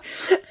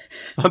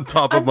 on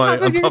top of my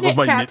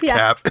knit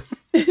yeah. cap.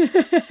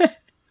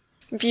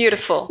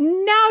 beautiful.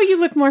 Now you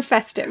look more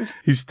festive.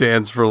 He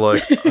stands for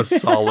a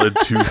solid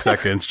 2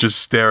 seconds, just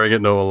staring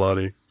at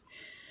Noelani.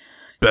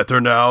 Better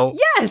now?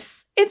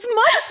 Yes, it's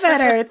much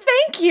better.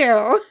 Thank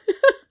you.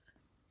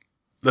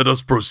 Let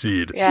us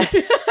proceed. Yeah.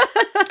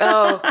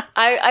 Oh,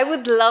 I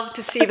would love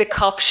to see the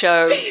cop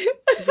show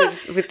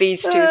with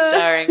these two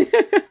starring.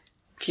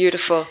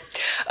 Beautiful.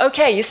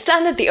 Okay, you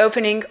stand at the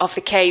opening of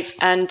the cave,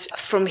 and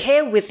from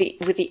here with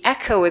the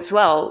echo as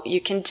well,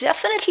 you can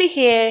definitely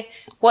hear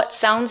what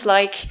sounds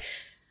like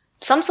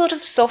some sort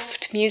of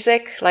soft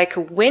music, like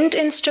a wind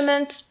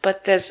instrument,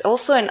 but there's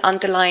also an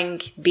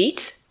underlying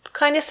beat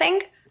kind of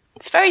thing.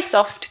 It's very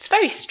soft. It's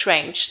very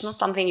strange. It's not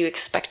something you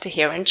expect to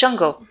hear in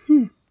jungle.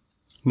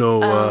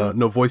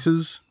 No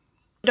voices?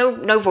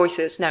 No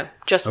voices. No,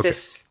 just Okay.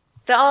 this.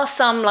 There are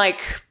some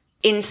like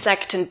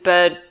insect and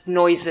bird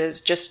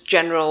noises, just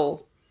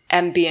general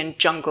ambient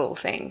jungle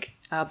thing,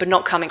 but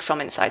not coming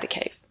from inside the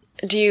cave.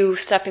 Do you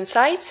step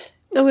inside?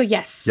 Oh,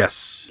 yes.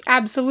 Yes.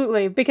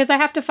 Absolutely. Because I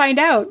have to find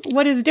out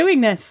what is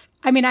doing this.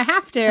 I mean, I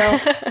have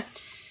to.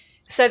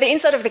 So the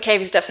inside of the cave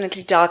is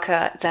definitely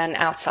darker than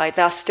outside.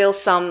 There are still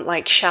some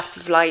like shafts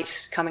of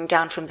light coming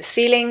down from the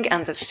ceiling,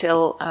 and there's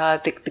still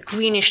the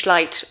greenish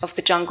light of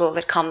the jungle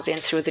that comes in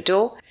through the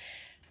door.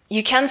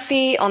 You can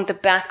see on the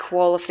back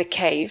wall of the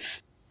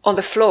cave, on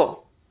the floor,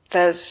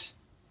 there's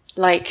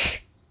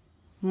like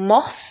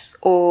moss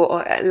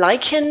or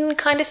lichen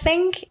kind of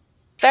thing.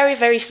 Very,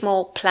 very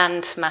small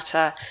plant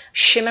matter,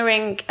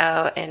 shimmering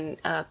in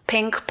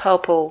pink,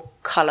 purple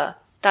color.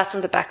 That's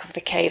on the back of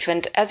the cave.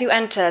 And as you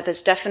enter,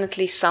 there's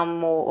definitely some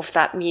more of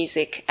that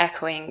music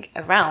echoing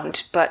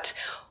around. But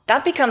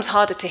that becomes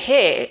harder to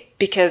hear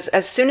because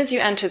as soon as you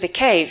enter the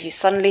cave, you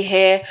suddenly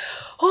hear,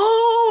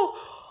 Oh,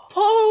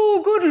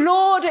 good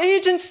Lord,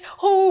 agents.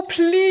 Oh,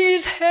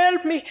 please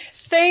help me.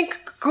 Thank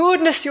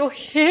goodness you're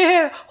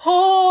here.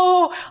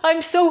 Oh,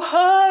 I'm so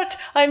hurt.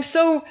 I'm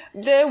so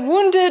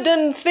wounded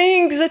and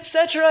things,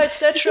 etc.,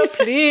 etc.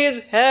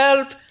 Please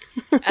help.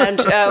 And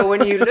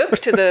when you look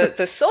to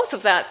the source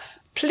of that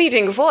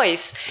pleading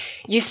voice,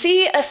 you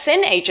see a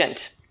sin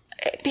agent.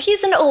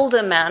 He's an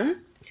older man,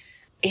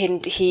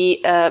 and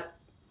he's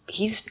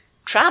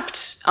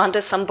trapped under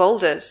some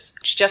boulders.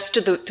 Just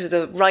to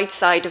the right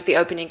side of the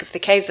opening of the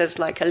cave, there's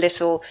like a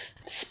little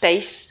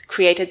space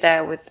created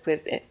there with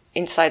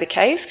inside the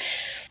cave,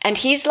 and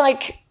he's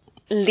like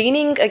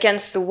leaning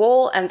against the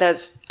wall, and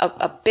there's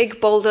a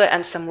big boulder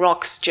and some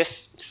rocks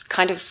just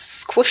kind of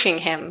squishing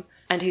him,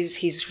 and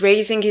he's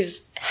raising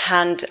his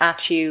hand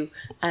at you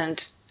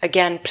and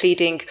again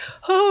pleading,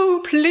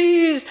 oh,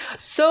 please,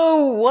 so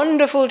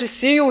wonderful to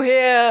see you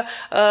here.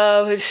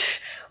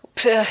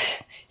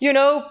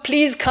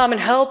 Please come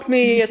and help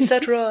me,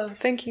 etc.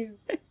 Thank you.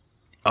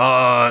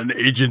 An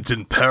agent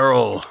in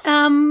peril.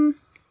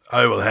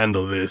 I will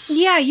handle this.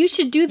 Yeah, you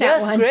should do that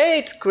Yes, one.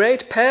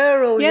 great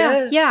peril, Yeah,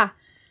 yes. yeah.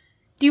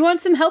 Do you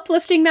want some help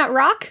lifting that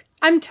rock?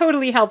 I'm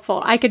totally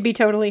helpful. I could be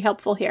totally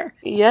helpful here.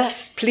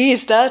 Yes,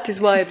 please, that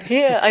is why I'm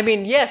here. I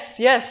mean, yes,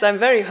 I'm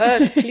very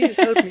hurt. Please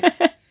help me.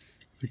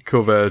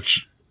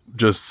 Kovac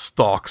just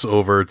stalks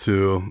over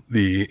to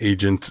the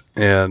agent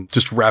and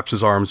just wraps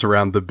his arms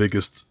around the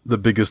biggest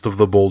of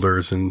the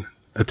boulders and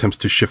attempts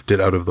to shift it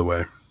out of the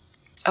way.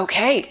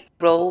 Okay,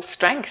 roll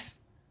strength.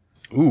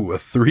 Ooh, a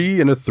 3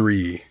 and a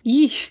 3.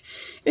 Yeesh.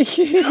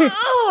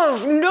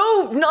 Oh,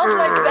 no, not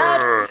like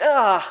that.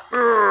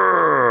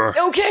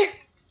 Okay.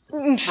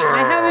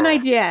 I have an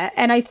idea,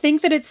 and I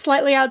think that it's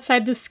slightly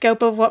outside the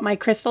scope of what my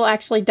crystal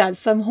actually does.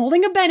 So I'm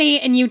holding a Benny,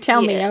 and you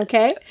tell me,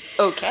 okay?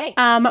 Okay.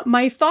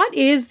 My thought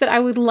is that I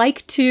would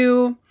like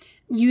to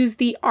use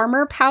the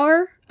armor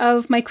power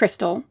of my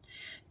crystal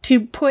to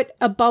put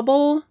a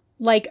bubble,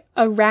 like,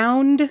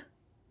 around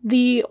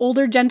the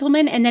older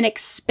gentleman and then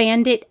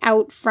expand it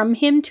out from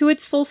him to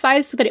its full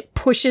size so that it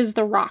pushes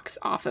the rocks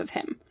off of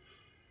him.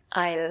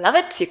 I love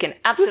it. You can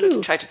absolutely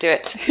Woohoo. try to do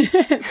it.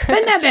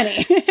 Spend that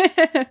Benny.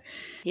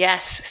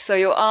 Yes, so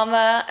your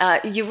armor,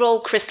 you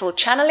roll crystal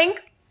channeling,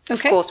 of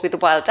Okay. course, with the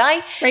wild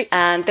die. Right.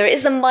 And there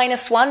is a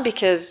 -1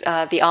 because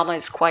the armor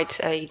is quite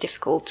a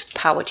difficult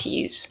power to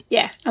use.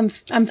 Yeah,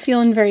 I'm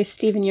feeling very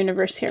Steven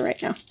Universe here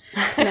right now.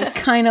 And I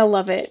kind of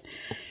love it.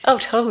 Oh,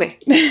 totally.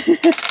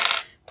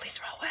 Please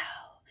roll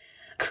well.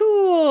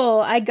 Cool.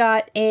 I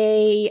got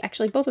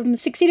actually both of them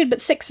succeeded, but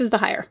 6 is the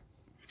higher.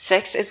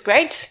 6 is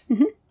great.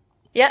 Mm-hmm.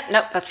 Yeah,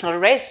 no, that's not a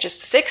raise,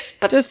 just a 6.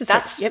 But Just a 6,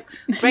 that's yep.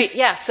 great.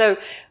 Yeah, so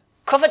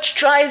Kovac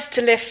tries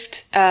to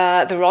lift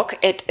the rock.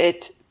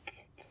 It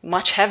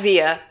much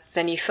heavier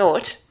than you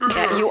thought.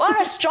 You are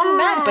a strong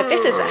man, but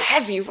this is a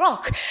heavy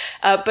rock.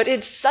 But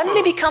it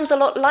suddenly becomes a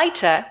lot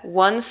lighter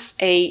once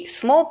a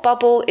small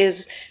bubble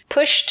is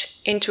pushed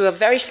into a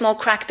very small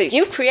crack that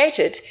you've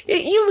created.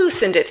 You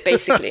loosened it,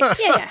 basically.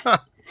 Yeah.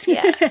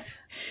 Yeah.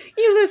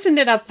 You loosened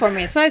it up for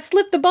me. So I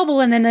slipped the bubble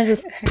and then I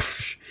just...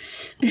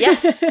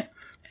 Yes.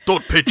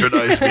 Don't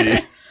patronize me.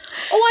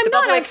 Oh, I'm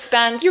not. bubble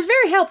expands. You're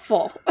very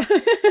helpful.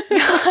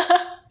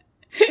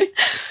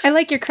 I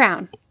like your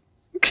crown.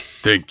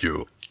 Thank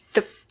you.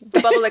 The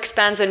bubble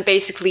expands and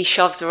basically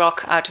shoves the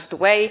rock out of the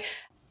way.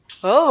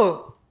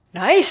 Oh,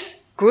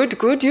 nice.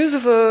 Good use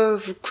of a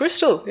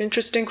crystal.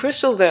 Interesting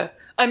crystal there.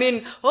 I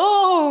mean,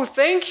 oh,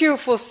 thank you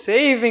for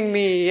saving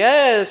me.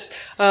 Yes.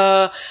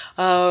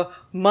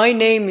 My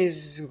name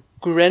is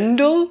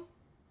Grendel.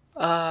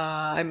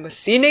 I'm a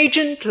scene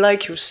agent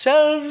like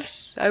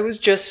yourselves. I was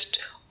just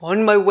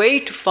on my way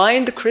to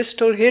find the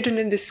crystal hidden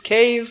in this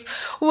cave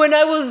when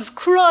I was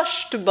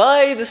crushed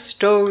by the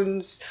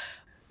stones.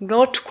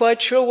 Not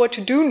quite sure what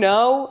to do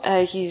now.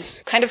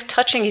 He's kind of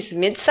touching his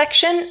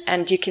midsection,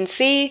 and you can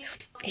see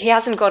he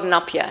hasn't gotten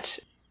up yet.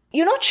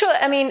 You're not sure.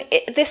 I mean,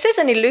 this is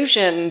an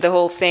illusion, the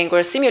whole thing, or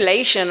a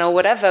simulation or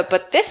whatever,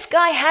 but this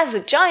guy has a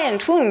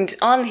giant wound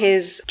on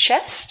his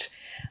chest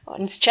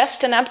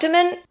and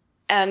abdomen,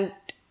 and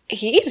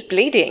he is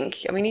bleeding.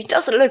 I mean, he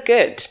doesn't look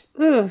good.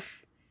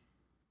 Oof.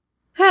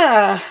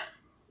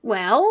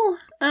 Well,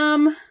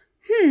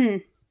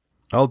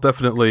 I'll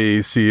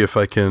definitely see if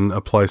I can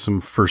apply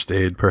some first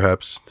aid,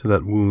 perhaps, to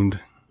that wound.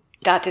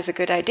 That is a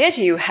good idea.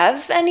 Do you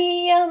have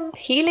any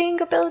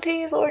healing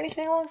abilities or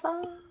anything like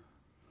that?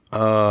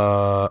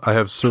 I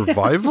have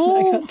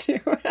survival?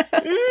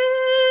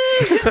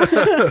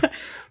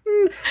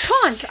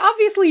 Taunt.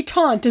 Obviously,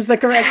 taunt is the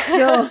correct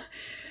skill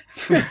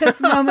for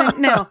this moment.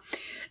 No.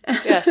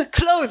 Yes.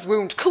 Close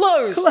wound.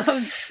 Close.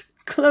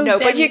 Close No,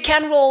 but damage. you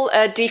can roll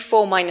a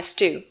d4 minus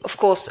 2, of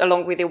course,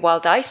 along with your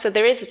wild dice, so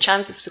there is a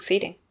chance of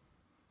succeeding.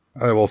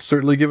 I will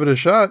certainly give it a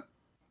shot.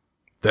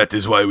 That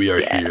is why we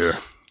are here.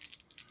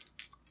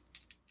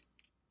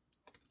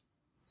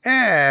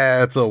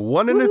 It's a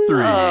 1 and a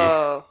 3.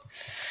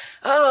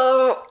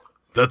 Oh.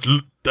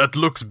 That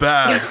looks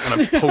bad.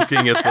 And I'm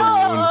poking at the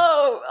wound.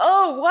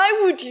 Why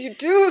would you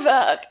do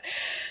that?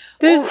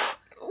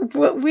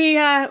 We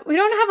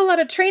don't have a lot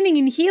of training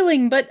in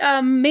healing, but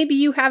maybe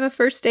you have a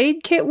first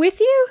aid kit with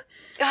you?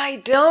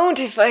 I don't.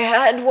 If I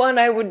had one,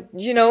 I would,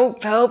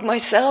 help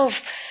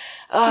myself.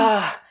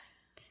 Well,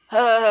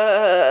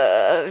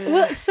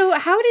 so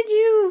how did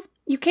you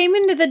came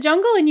into the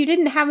jungle and you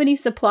didn't have any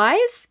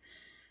supplies?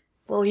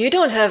 Well, you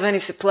don't have any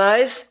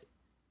supplies.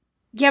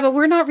 Yeah, but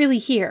we're not really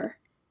here.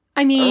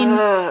 I mean,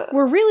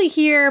 we're really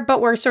here,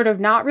 but we're sort of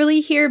not really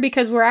here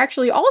because we're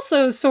actually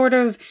also sort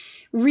of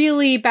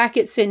really back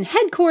at Sin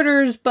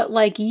headquarters, but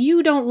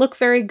you don't look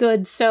very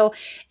good. So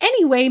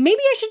anyway, maybe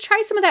I should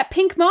try some of that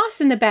pink moss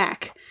in the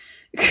back.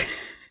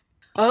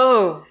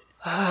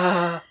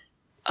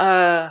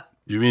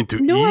 You mean to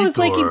No, eat, I was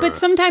or... but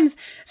sometimes,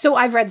 so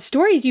I've read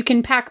stories you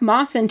can pack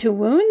moss into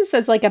wounds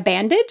as a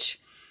bandage.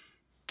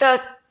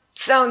 That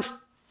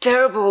sounds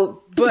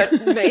terrible, but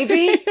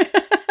maybe.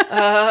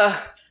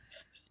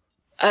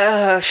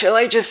 I'll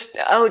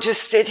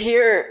just sit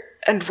here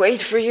and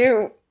wait for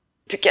you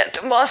to get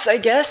the moss, I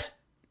guess.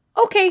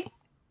 Okay,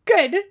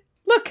 good.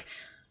 Look.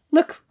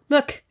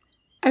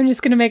 I'm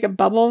just gonna make a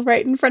bubble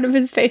right in front of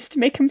his face to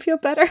make him feel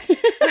better. And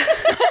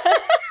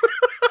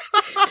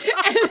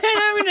then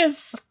I'm gonna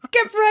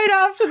skip right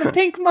off to the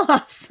pink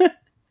moss.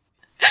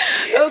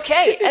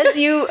 Okay, as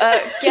you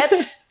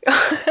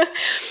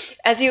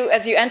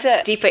as you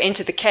enter deeper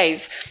into the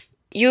cave,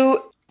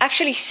 you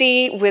actually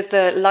see, with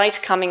the light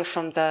coming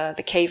from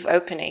the cave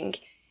opening,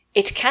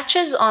 it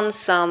catches on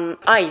some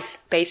eyes,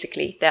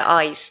 basically, their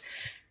eyes,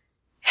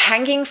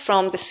 hanging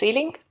from the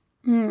ceiling.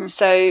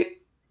 So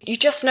you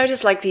just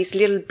notice these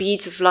little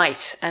beads of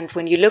light, and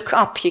when you look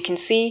up, you can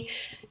see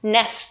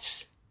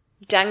nests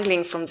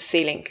dangling from the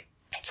ceiling.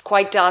 It's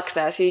quite dark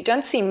there, so you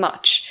don't see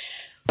much.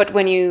 But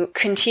when you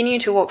continue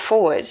to walk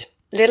forward,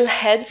 little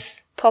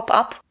heads pop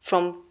up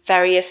from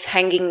various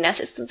hanging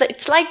nests.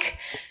 It's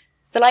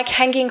they're like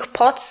hanging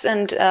pots,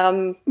 and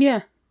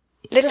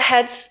little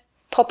heads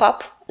pop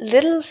up.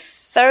 Little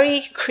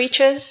furry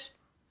creatures.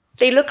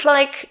 They look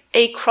like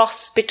a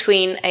cross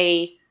between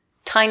a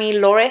tiny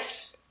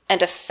loris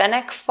and a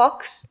fennec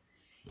fox.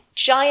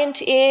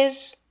 Giant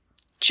ears,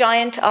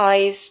 giant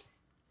eyes,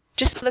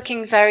 just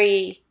looking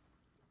very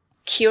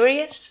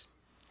curious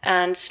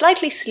and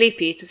slightly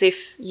sleepy. It's as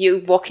if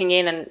you walking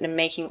in and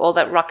making all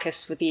that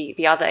ruckus with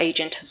the other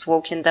agent has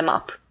woken them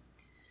up.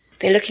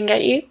 They're looking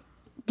at you.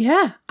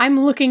 Yeah, I'm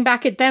looking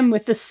back at them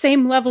with the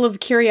same level of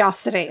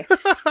curiosity.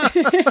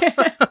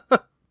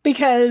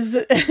 Because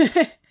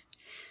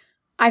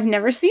I've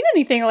never seen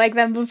anything like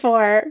them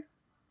before.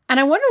 And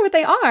I wonder what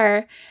they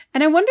are.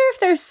 And I wonder if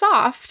they're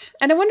soft.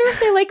 And I wonder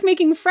if they like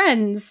making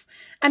friends.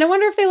 And I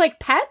wonder if they like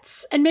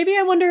pets. And maybe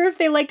I wonder if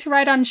they like to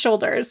ride on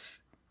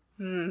shoulders.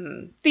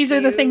 These are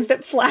the things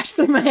that flash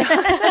through my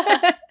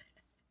head.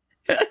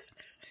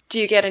 Do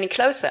you get any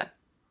closer?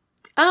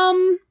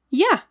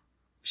 Yeah,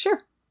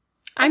 sure.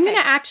 I'm going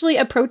to actually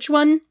approach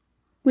one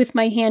with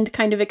my hand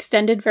kind of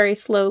extended very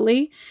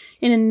slowly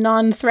in a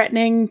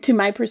non-threatening to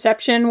my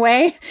perception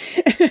way.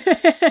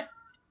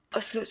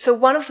 So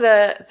one of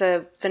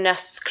the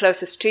nests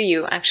closest to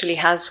you actually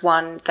has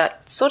one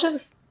that sort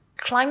of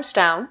climbs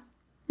down,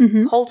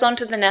 holds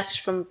onto the nest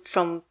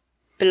from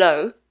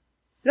below,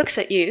 looks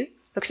at you,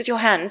 looks at your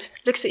hand,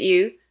 looks at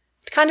you,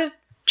 it kind of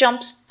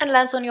jumps and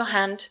lands on your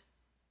hand.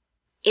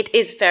 It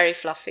is very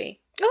fluffy.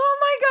 Oh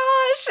my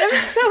gosh, I'm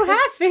so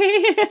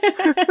happy.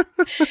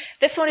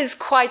 This one is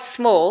quite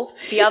small.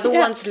 The other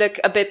ones look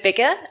a bit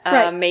bigger.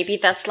 Right. Maybe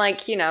that's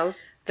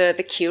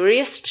the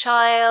curious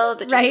child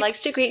that just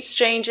likes to greet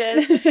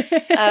strangers.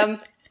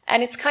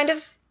 And it's kind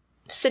of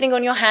sitting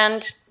on your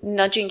hand,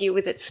 nudging you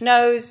with its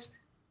nose,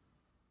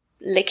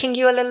 licking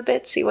you a little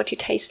bit, see what you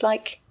taste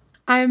like.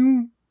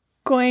 I'm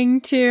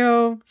going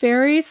to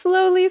very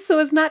slowly, so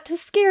as not to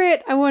scare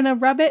it, I want to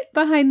rub it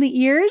behind the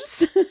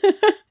ears.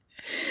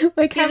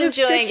 Like He's have a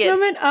enjoying stitch it.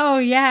 moment. Oh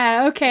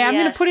yeah, okay. I'm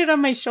gonna Yes. put it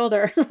on my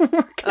shoulder. We're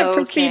gonna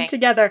proceed Okay.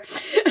 together.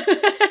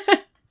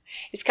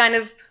 It's kind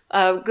of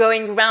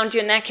going around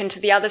your neck into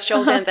the other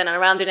shoulder, and then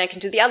around your neck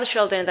into the other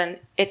shoulder, and then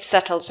it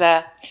settles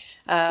there.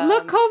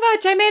 Look,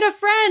 Kovac, I made a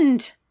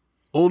friend.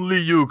 Only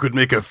you could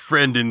make a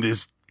friend in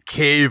this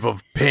cave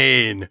of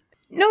pain.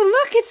 No,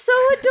 look, it's so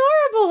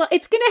adorable.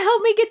 It's gonna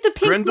help me get the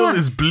pink Grendel moss.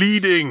 is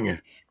bleeding.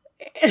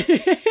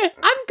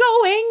 I'm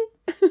going.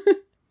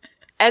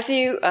 As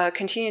you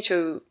continue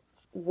to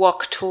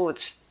walk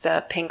towards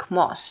the pink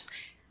moss,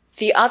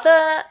 the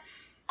other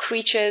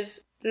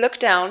creatures look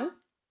down.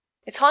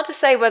 It's hard to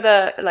say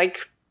whether,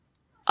 like,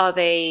 do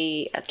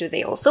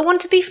they also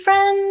want to be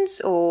friends,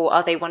 or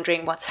are they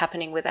wondering what's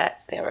happening with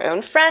their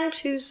own friend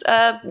who's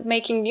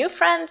making new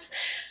friends?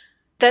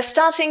 They're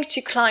starting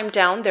to climb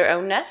down their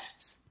own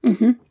nests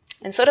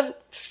and sort of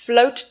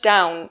float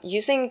down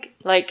using,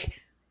 like,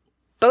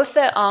 both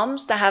their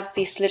arms that have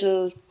these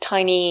little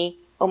tiny,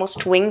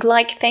 almost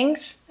wing-like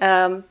things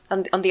on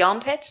the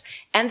armpits,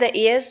 and their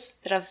ears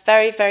that are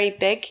very, very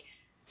big.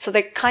 So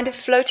they're kind of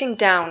floating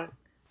down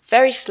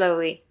very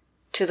slowly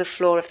to the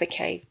floor of the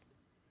cave.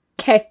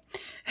 Okay.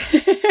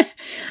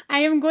 I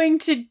am going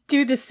to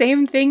do the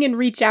same thing and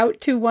reach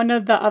out to one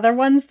of the other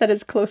ones that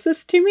is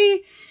closest to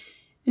me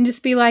and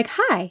just be like,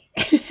 hi.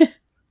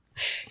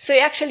 So you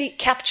actually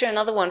capture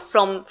another one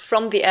from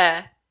the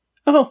air.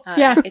 Oh,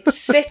 yeah. It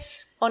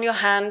sits on your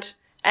hand,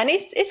 and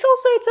it's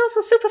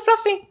also super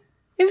fluffy.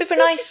 It's super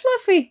nice.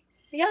 fluffy.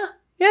 Yeah.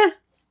 Yeah.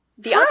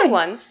 The other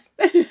ones,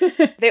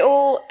 they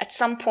all at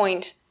some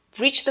point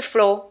reach the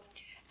floor,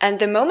 and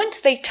the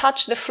moment they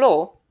touch the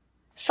floor,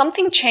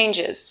 something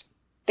changes.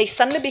 They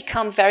suddenly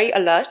become very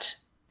alert.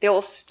 They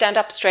all stand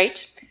up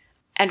straight,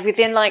 and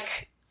within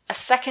like a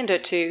second or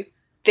two,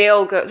 they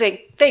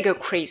go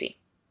crazy.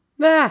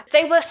 Ah,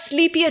 They were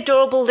sleepy,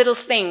 adorable little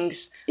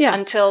things Yeah.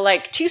 until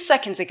like 2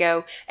 seconds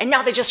ago, and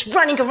now they're just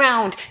running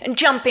around and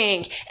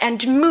jumping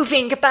and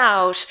moving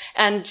about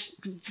and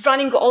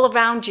running all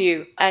around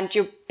you, and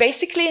you're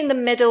basically in the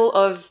middle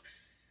of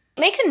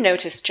make a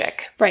notice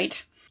check.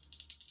 right.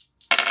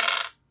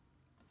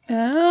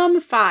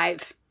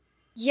 5.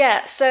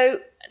 Yeah, so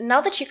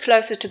now that you're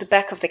closer to the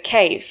back of the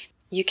cave,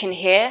 you can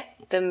hear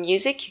the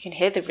music, you can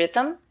hear the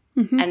rhythm,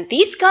 and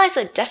these guys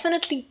are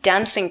definitely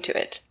dancing to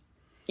it.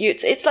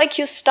 It's like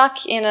you're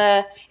stuck in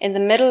the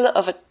middle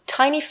of a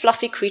tiny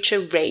fluffy creature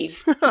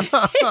rave.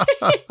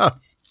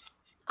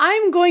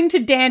 I'm going to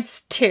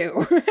dance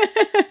too.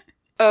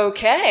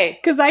 Okay.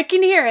 Because I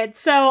can hear it.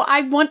 So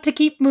I want to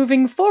keep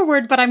moving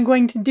forward, but I'm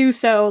going to do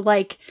so,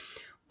 like,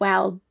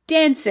 while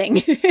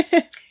dancing.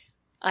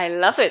 I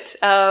love it.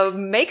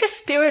 Make a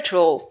spirit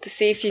roll to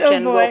see if you Oh,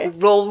 can boy.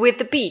 roll with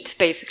the beat,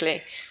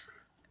 basically.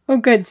 Oh,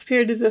 good.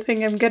 Spirit is a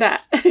thing I'm good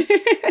at.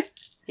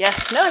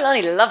 Yes,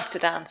 Noelani loves to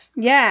dance.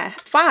 Yeah.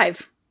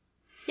 5.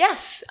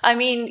 Yes, I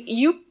mean,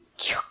 you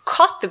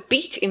caught the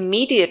beat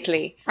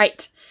immediately.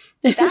 Right.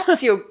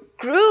 That's your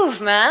groove,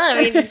 man.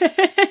 I mean,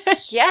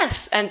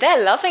 yes, and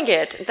they're loving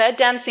it. They're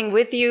dancing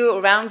with you,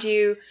 around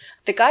you.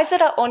 The guys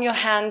that are on your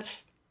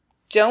hands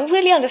don't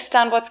really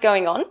understand what's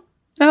going on.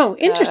 Oh,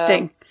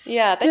 interesting.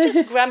 Yeah, they're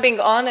just grabbing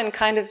on and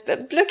kind of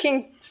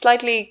looking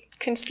slightly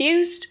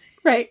confused.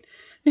 Right.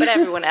 But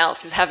everyone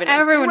else is having a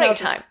Everyone great else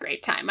time. has a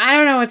great time. I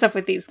don't know what's up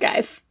with these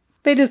guys.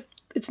 They just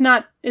it's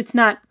not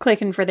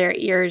clicking for their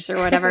ears or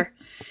whatever.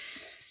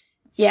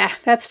 Yeah,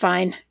 that's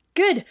fine.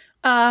 Good.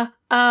 Kovac,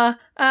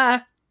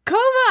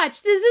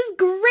 this is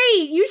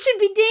great. You should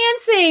be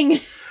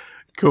dancing.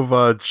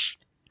 Kovac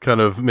kind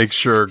of makes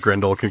sure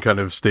Grendel can kind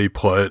of stay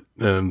put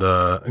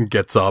and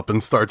gets up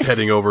and starts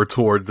heading over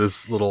toward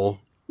this little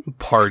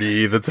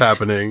party that's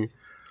happening.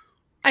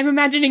 I'm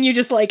imagining you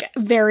just like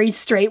very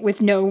straight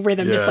with no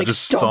rhythm, Yeah, just like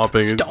just stomp,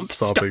 stomping stomp,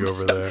 stomping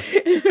stomp, over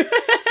stomp. there.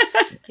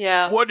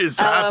 Yeah. What is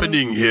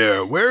happening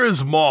here? Where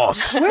is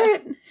Moss? We're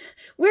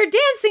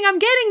dancing. I'm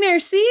getting there.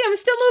 See, I'm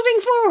still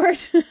moving forward.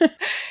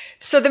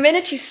 So the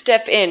minute you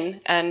step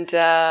in, and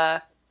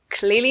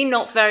clearly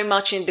not very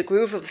much in the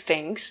groove of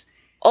things,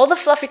 all the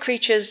fluffy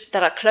creatures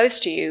that are close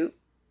to you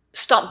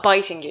stop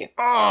biting you.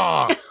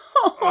 Ah!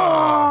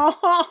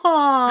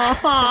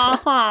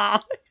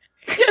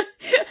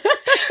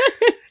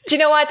 Do you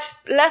know what?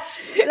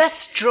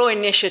 Let's draw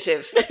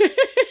initiative.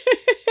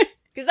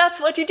 Because that's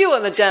what you do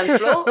on the dance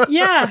floor.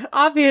 Yeah,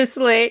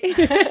 obviously.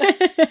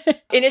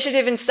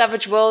 Initiative in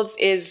Savage Worlds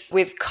is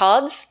with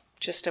cards,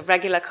 just a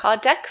regular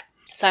card deck.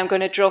 So I'm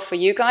going to draw for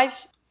you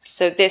guys.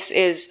 So this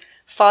is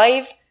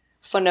 5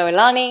 for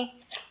Noelani.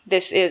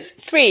 This is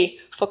 3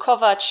 for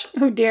Kovac.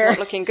 Oh, dear. It's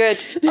not looking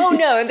good. Oh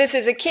no, and this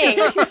is a king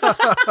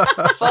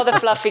for the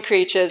fluffy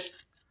creatures.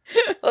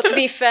 Well, to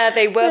be fair,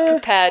 they were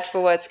prepared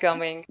for what's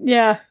coming.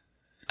 Yeah.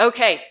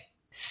 Okay,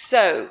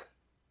 so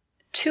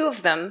 2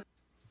 of them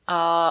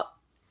are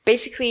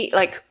basically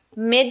like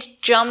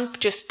mid-jump,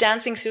 just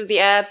dancing through the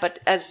air, but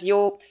as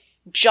your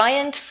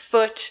giant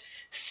foot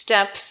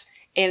steps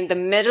in the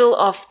middle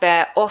of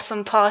their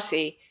awesome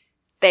party,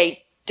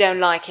 they don't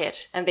like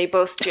it. And they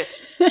both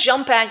just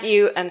jump at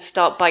you and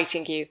start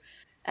biting you.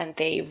 And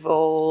they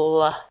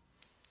roll.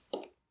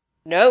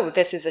 No,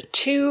 this is a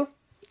 2.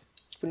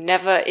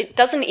 It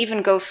doesn't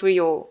even go through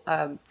your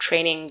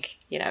training,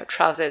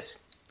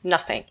 trousers.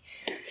 Nothing.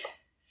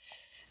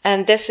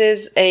 And this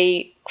is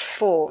a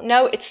 4.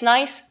 No, it's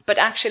nice, but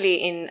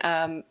actually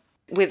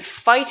with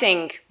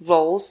fighting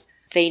rolls,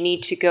 they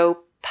need to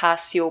go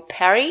past your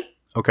parry.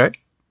 Okay.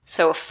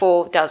 So a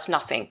 4 does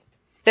nothing.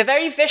 They're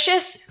very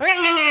vicious,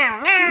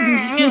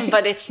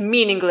 but it's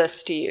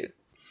meaningless to you.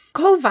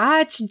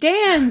 Kovac,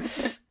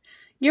 dance!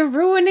 You're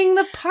ruining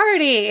the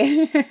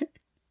party!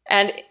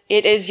 And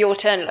it is your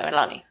turn,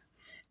 Lorelani.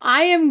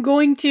 I am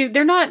going to...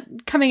 They're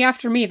not coming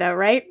after me, though,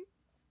 right?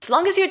 As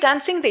long as you're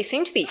dancing, they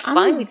seem to be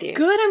fine with you.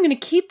 Good, I'm going to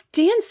keep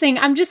dancing.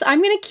 I'm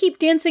going to keep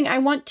dancing. I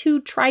want to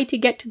try to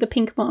get to the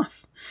pink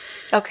moss.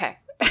 Okay.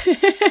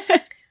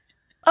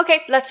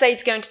 Okay, let's say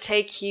it's going to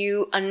take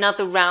you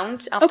another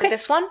round after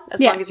this one, as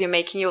long as you're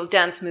making your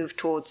dance move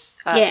towards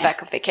the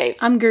back of the cave.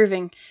 I'm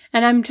grooving.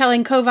 And I'm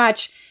telling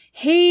Kovac,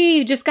 hey,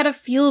 you just gotta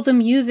feel the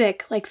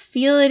music. Like,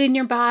 feel it in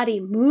your body.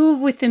 Move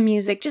with the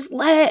music. Just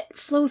let it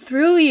flow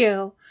through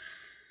you.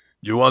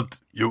 Kovac,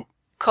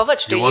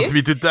 do you? want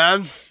me to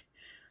dance?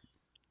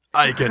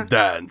 I can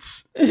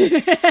dance.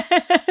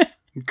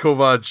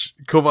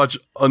 Kovac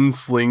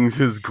unslings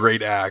his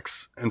great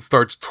axe and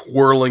starts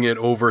twirling it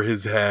over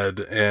his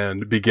head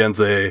and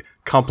begins a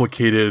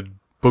complicated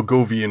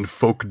Bogovian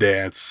folk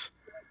dance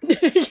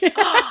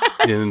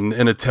in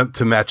an attempt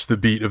to match the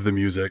beat of the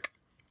music.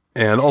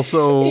 And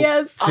also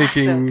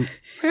taking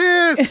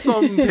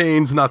some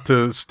pains not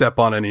to step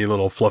on any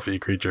little fluffy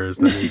creatures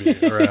that may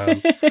be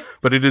around.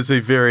 But it is a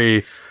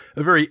very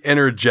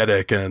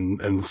energetic and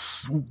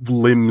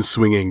limb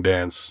swinging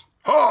dance.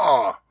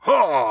 Ha!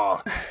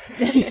 Ha!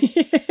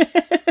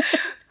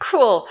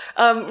 Cool.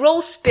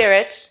 Roll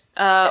spirit,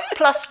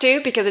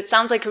 +2, because it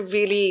sounds like a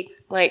really,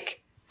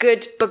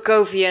 good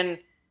Bogovian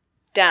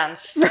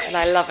dance. Right. And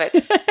I love it.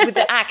 With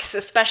the axe,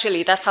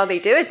 especially. That's how they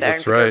do it there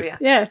in Bogovia.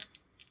 Right. Yeah.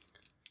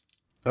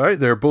 All right,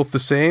 they're both the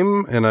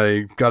same, and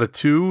I got a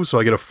 2, so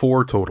I get a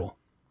 4 total.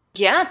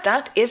 Yeah,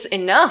 that is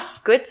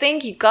enough. Good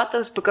thing you got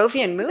those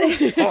Bogovian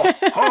moves. Ha!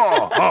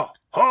 Ha! Ha!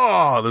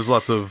 Ha! There's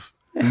lots of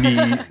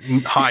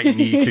high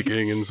knee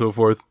kicking and so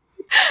forth.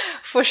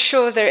 For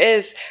sure there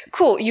is.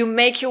 Cool. You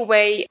make your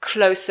way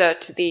closer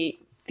to the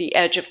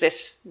edge of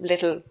this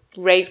little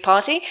rave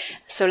party.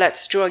 So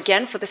let's draw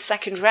again for the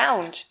second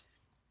round.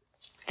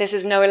 This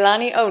is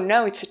Noelani. Oh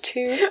no, it's a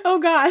 2. Oh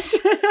gosh.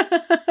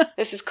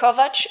 This is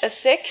Kovac, a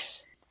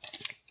 6.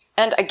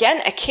 And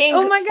again, a king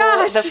Oh my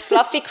gosh. for the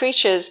fluffy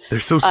creatures.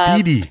 They're so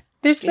speedy.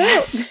 They're so...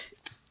 Yes.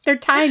 They're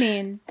tiny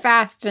and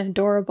fast and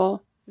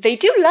adorable. They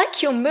do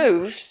like your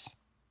moves,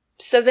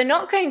 so they're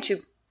not going to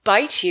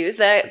bite you.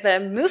 They're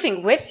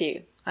moving with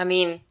you. I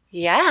mean,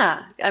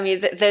 yeah. I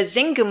mean, they're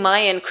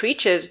Zingumayan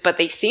creatures, but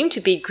they seem to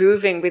be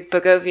grooving with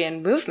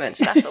Bogovian movements.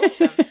 That's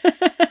awesome.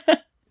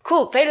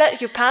 Cool. They let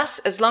you pass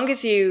as long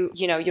as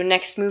your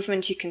next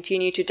movement, you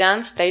continue to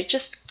dance. They're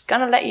just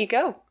gonna let you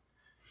go.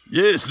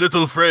 Yes,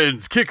 little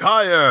friends, kick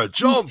higher,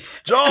 jump,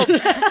 jump.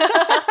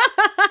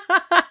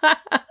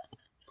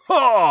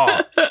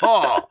 Ha!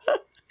 Ha!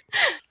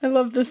 I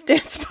love this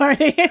dance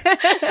party.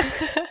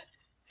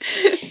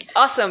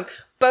 Awesome.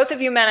 Both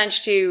of you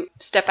managed to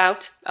step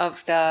out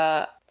of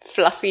the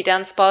fluffy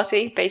dance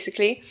party,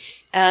 basically.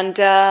 And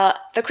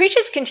the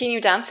creatures continue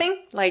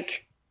dancing.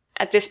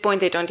 At this point,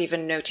 they don't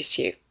even notice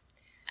you.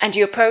 And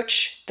you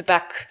approach the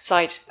back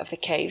side of the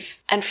cave.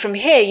 And from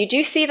here, you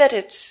do see that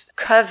it's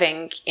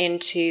curving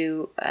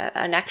into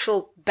an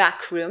actual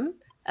back room.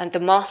 And the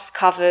moss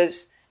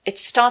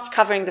starts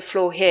covering the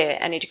floor here,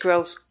 and it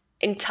grows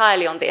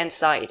entirely on the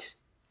inside.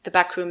 The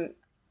back room,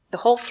 the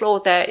whole floor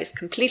there is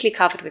completely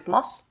covered with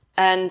moss.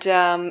 And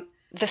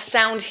the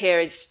sound here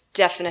is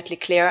definitely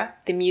clearer.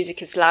 The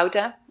music is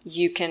louder.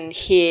 You can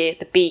hear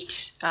the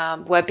beat,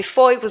 where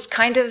before it was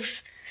kind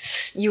of...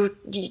 You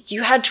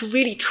had to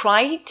really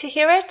try to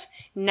hear it.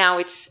 Now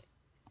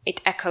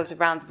it echoes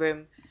around the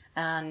room,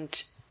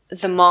 and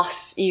the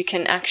moss, you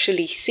can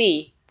actually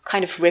see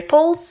kind of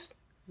ripples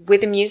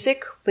with the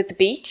music, with the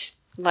beat,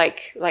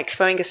 like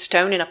throwing a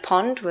stone in a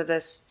pond where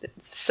there's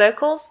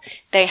circles.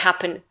 They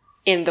happen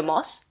in the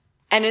moss.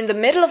 And in the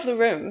middle of the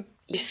room,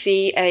 you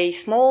see a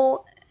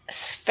small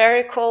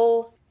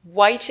spherical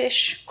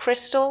whitish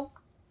crystal,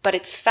 but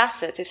its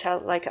facets, it's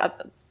held like a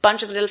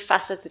bunch of little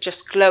facets that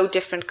just glow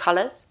different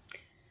colors.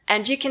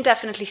 And you can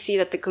definitely see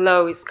that the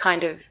glow is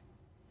it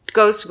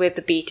goes with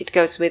the beat, it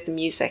goes with the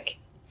music.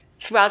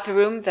 Throughout the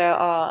room, there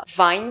are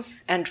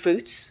vines and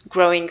roots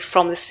growing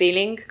from the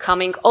ceiling,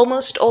 coming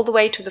almost all the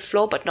way to the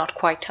floor, but not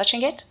quite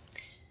touching it.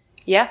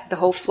 Yeah, the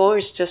whole floor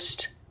is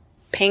just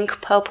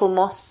pink, purple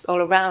moss all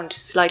around,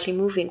 slightly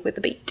moving with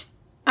the beat.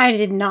 I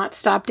did not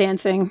stop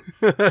dancing,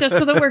 just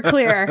so that we're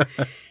clear.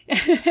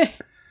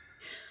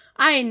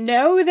 I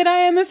know that I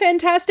am a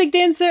fantastic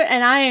dancer,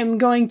 and I am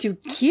going to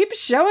keep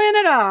showing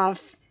it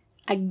off.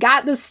 I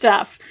got the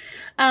stuff.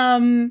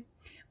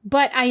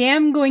 But I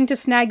am going to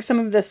snag some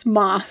of this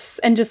moss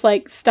and just,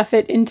 like, stuff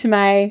it into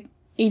my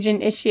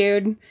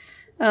agent-issued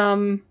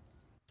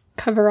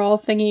coverall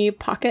thingy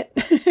pocket.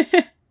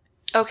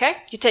 Okay,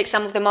 you take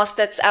some of the moss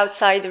that's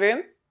outside the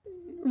room.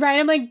 Right,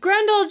 I'm like,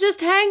 Grendel, just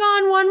hang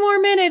on one more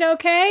minute,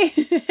 okay?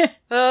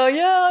 Oh,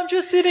 yeah, I'm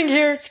just sitting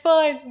here. It's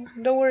fine.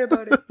 Don't worry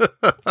about it.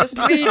 Just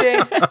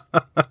bleeding.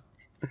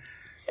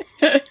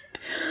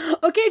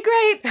 Okay,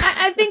 great.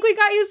 I think we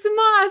got you some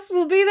moss.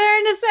 We'll be there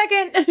in a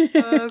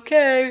second.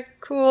 Okay,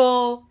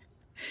 cool.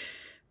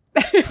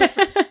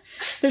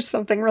 There's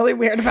something really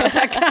weird about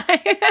that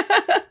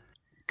guy.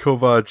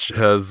 Kovac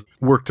has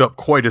worked up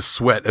quite a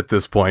sweat at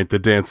this point. The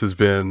dance has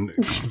been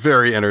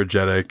very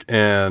energetic,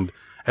 and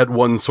at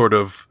one sort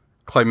of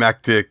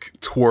climactic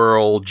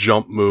twirl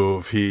jump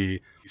move,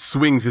 he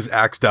swings his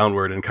axe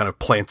downward and kind of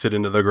plants it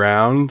into the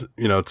ground,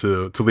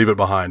 to leave it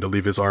behind, to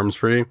leave his arms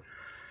free.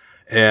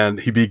 And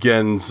he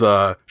begins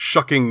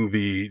shucking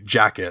the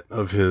jacket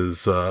of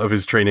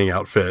his training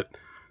outfit.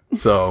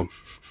 So,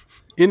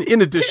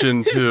 in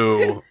addition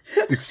to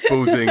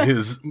exposing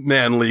his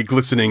manly,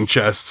 glistening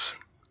chests,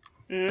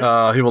 he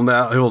will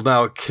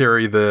now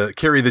carry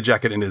the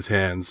jacket in his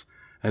hands,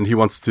 and he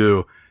wants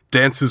to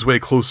dance his way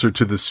closer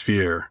to the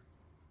sphere,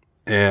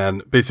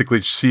 and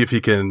basically see if he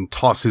can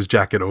toss his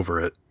jacket over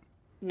it.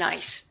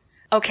 Nice.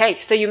 Okay,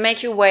 so you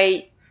make your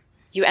way,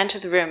 you enter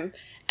the room,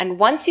 and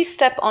once you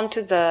step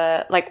onto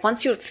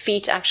once your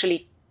feet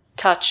actually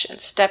touch and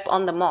step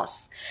on the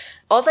moss,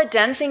 all the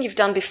dancing you've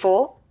done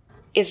before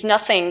is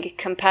nothing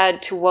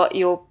compared to what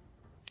your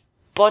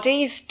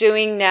body's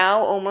doing now,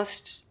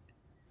 almost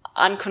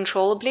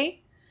uncontrollably.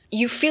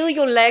 You feel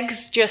your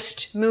legs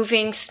just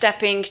moving,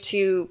 stepping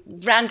to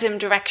random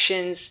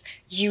directions.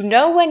 You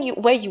know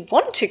where you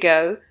want to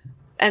go,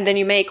 and then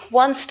you make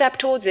one step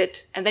towards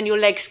it, and then your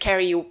legs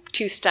carry you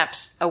 2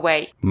 steps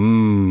away.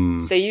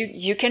 So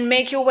you can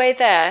make your way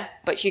there,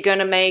 but you're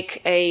gonna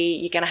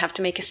have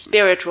to make a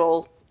spirit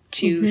roll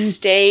to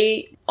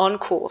stay on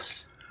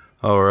course.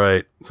 All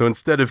right. So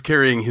instead of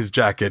carrying his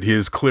jacket, he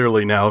is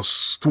clearly now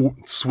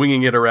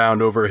swinging it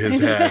around over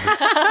his head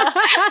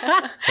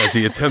as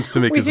he attempts to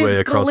make his way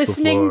across the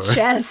floor. Glistening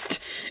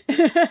chest.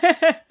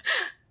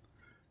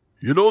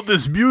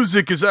 This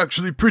music is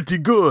actually pretty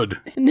good.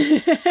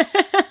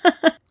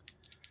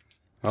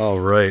 All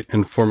right.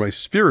 And for my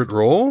spirit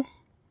roll,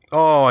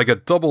 I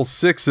got double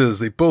 6s.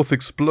 They both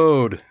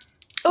explode.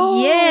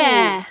 Oh,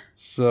 Yeah.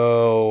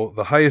 So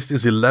the highest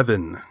is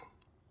 11.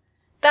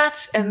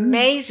 That's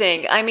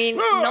amazing. I mean,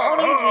 not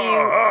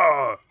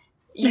only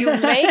do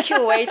you make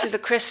your way to the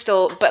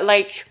crystal, but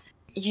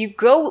you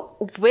go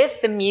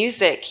with the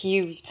music.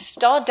 You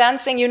start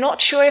dancing. You're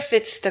not sure if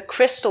it's the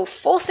crystal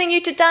forcing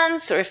you to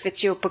dance or if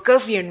it's your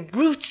Bogovian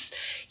roots,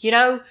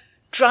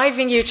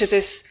 driving you to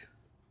this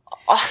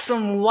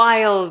awesome,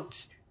 wild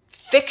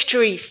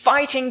victory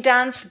fighting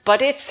dance,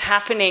 but it's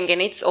happening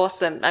and it's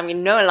awesome. I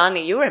mean,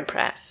 Noelani, you're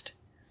impressed.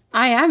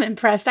 I am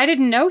impressed. I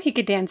didn't know he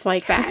could dance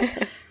like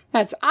that.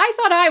 I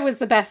thought I was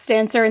the best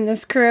dancer in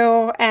this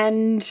crew,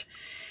 and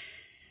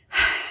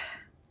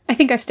I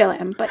think I still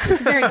am, but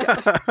it's very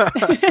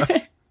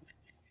good.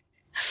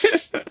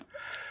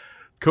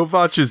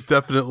 Kovac is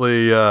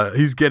definitely,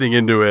 he's getting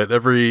into it.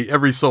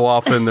 Every so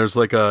often there's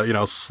like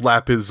a,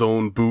 slap his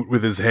own boot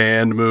with his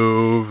hand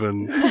move,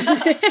 and there's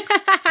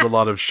a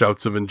lot of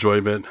shouts of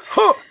enjoyment.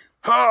 Ha!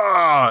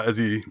 Ha! As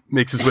he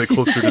makes his way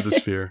closer to the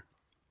sphere.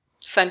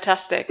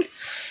 Fantastic.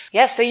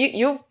 Yeah, so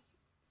you're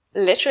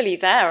literally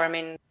there. I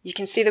mean, you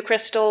can see the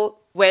crystal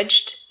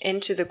wedged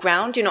into the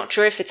ground. You're not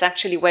sure if it's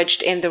actually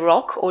wedged in the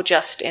rock or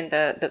just in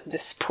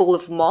this pool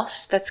of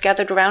moss that's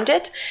gathered around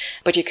it,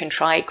 but you can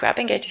try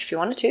grabbing it if you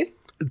wanted to.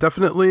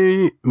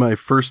 Definitely my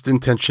first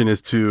intention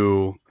is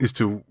to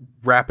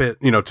wrap it,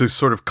 to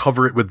sort of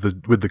cover it with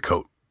the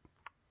coat.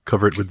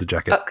 Cover it with the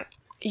jacket. Okay.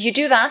 You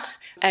do that,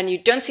 and you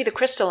don't see the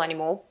crystal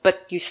anymore,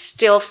 but you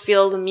still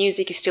feel the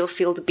music, you still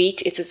feel the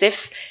beat. It's as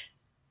if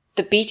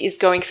the beat is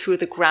going through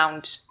the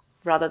ground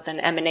rather than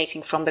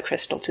emanating from the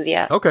crystal to the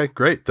air. Okay,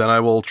 great. Then I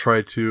will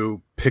try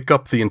to pick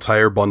up the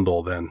entire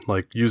bundle then,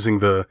 using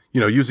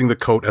the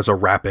coat as a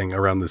wrapping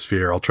around the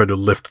sphere. I'll try to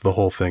lift the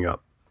whole thing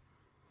up.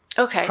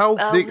 Okay.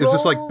 How big is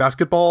this,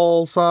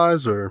 basketball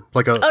size or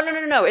like a...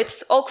 Oh, no.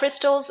 It's all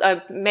crystals.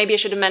 Maybe I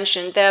should have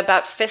mentioned they're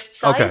about fist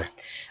size. Okay.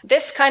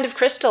 This kind of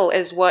crystal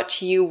is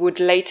what you would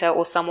later,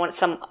 or some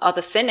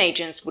other sin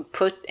agents would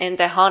put in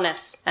their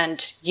harness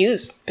and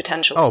use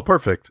potentially. Oh,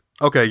 perfect.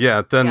 Okay,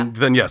 yeah.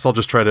 Then yes, I'll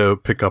just try to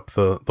pick up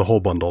the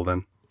whole bundle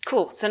then.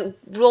 Cool. So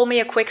roll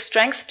me a quick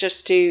strength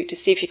just to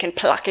see if you can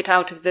pluck it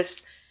out of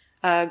this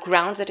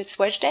ground that it's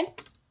wedged in.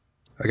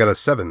 I got a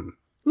 7.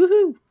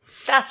 Woohoo!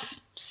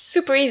 That's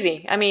super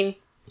easy. I mean,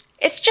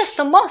 it's just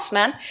some moss,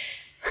 man.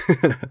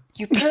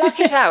 You pluck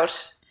it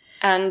out,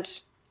 and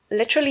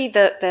literally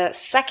the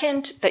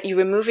second that you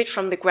remove it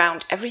from the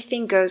ground,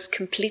 everything goes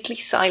completely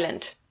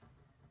silent,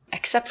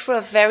 except for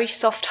a very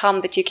soft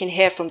hum that you can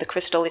hear from the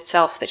crystal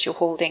itself that you're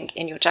holding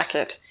in your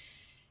jacket.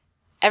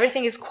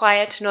 Everything is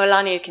quiet.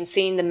 Noelani, you can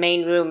see in the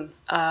main room,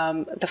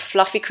 the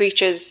fluffy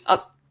creatures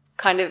are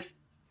kind of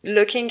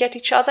looking at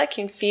each other,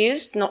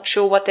 confused, not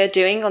sure what they're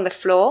doing on the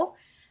floor,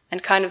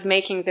 and kind of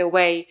making their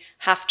way,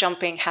 half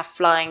jumping, half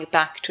flying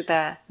back to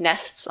their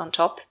nests on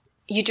top.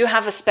 You do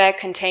have a spare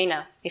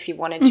container if you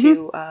wanted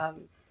to.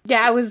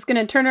 Yeah, I was going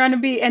to turn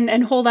around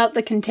and hold out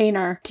the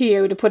container to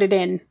you to put it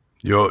in.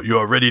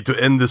 You're ready to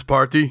end this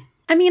party?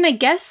 I mean, I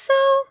guess so.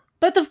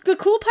 But the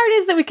cool part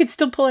is that we could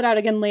still pull it out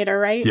again later,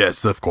 right?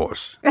 Yes, of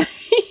course.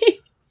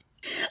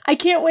 I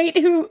can't wait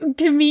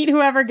to meet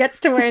whoever gets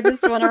to wear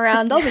this one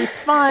around. That'll be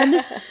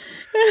fun.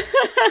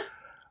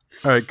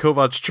 All right,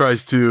 Kovac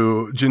tries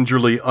to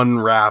gingerly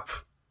unwrap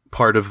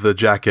part of the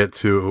jacket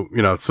to,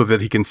 so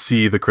that he can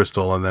see the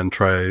crystal, and then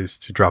tries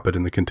to drop it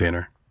in the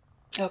container.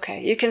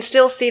 Okay, you can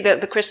still see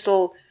that the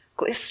crystal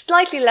is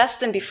slightly less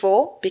than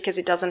before because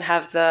it doesn't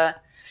have the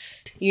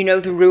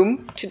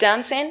room to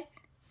dance in,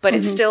 but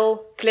it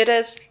still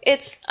glitters.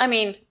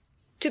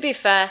 To be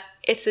fair,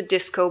 it's a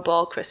disco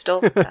ball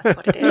crystal. That's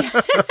what it is.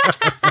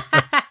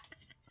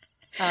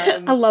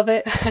 I love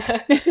it.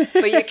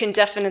 But you can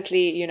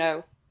definitely,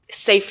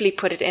 safely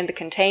put it in the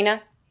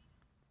container.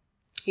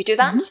 You do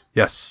that?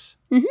 Yes.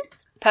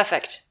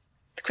 Perfect.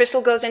 The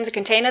crystal goes in the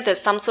container.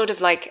 There's some sort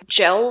of like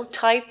gel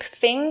type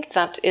thing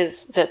that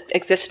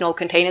exists in all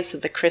containers, so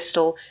the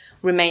crystal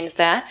remains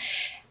there.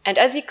 And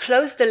as you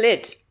close the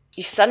lid,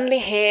 you suddenly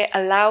hear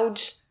a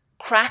loud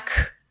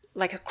crack,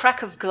 like a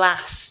crack of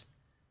glass.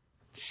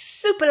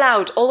 Super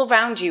loud all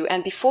around you,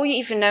 and before you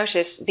even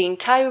notice, the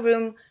entire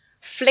room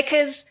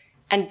flickers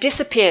and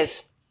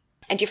disappears.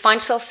 And you find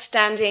yourself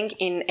standing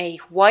in a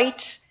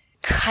white,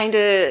 kind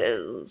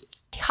of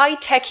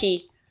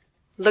high-techy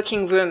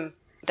looking room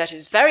that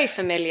is very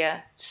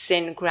familiar,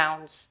 Sin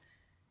grounds.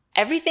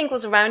 Everything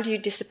was around you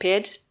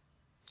disappeared.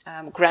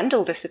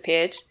 Grendel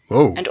disappeared.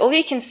 Whoa. And all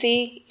you can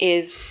see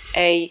is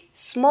a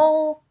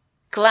small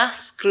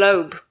glass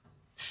globe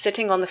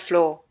sitting on the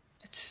floor.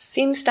 It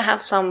seems to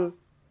have some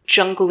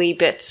jungly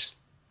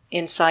bits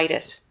inside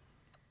it.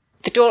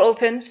 The door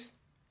opens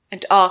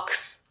and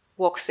Arx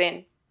walks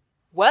in.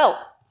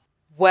 Well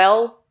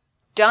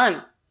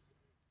done.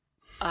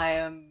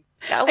 I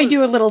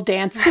do a little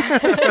dance.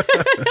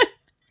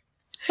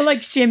 I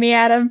like shimmy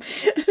at him.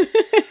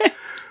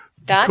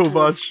 That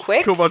was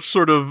quick. Kovac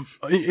sort of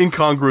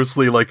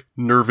incongruously, like,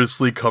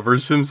 nervously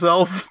covers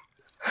himself.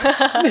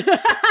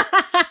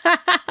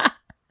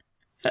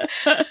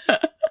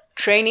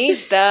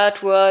 Trainees,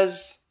 that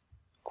was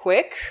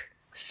quick,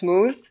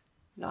 smooth,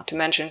 not to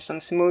mention some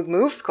smooth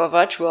moves.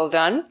 Kovac, well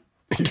done.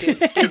 He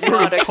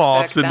sort of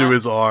coughs into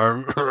his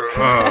arm.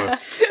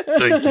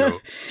 Thank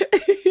you.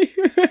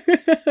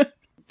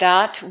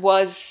 That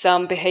was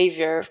some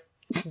behavior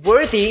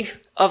worthy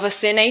of a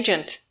Sin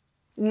agent.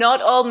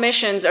 Not all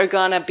missions are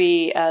gonna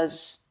be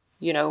as,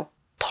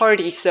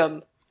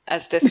 partysome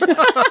as this one.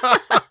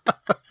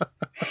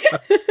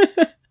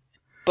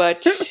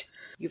 But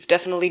you've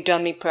definitely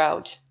done me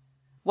proud.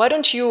 Why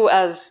don't you,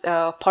 as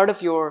part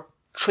of your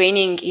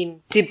training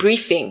in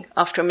debriefing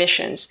after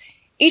missions,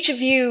 each of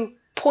you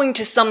point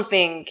to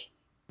something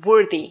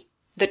worthy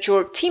that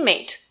your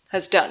teammate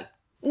has done?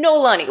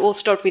 Noelani, we'll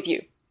start with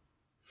you.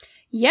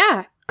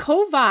 Yeah,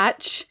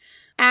 Kovac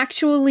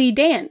actually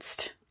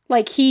danced.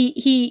 Like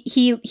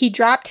he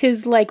dropped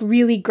his like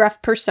really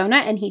gruff persona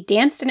and he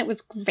danced and it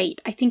was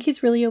great. I think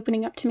he's really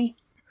opening up to me.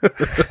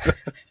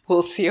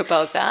 We'll see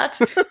about that.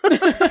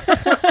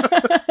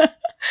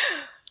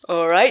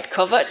 All right,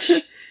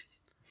 Kovac.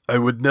 I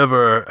would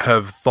never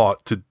have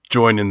thought to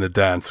join in the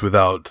dance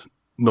without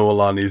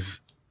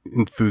Noelani's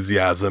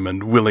enthusiasm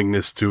and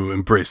willingness to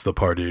embrace the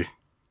party.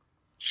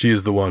 She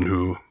is the one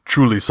who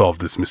truly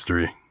solved this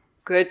mystery.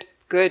 Good.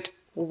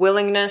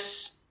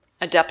 Willingness,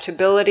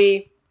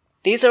 adaptability.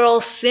 These are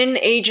all Sin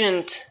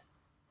agent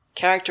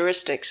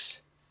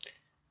characteristics.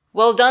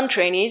 Well done,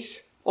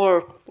 trainees.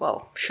 Or,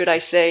 well, should I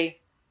say,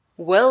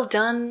 well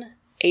done,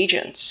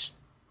 agents.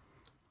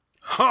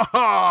 Ha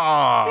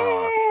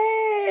ha!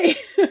 Hey!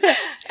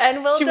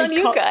 And well done,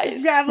 you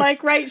guys. Yeah,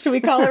 like, right, should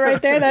we call it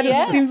right there? That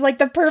Yeah. seems like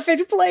the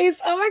perfect place.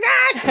 Oh my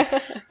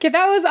gosh! Okay,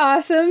 that was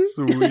awesome.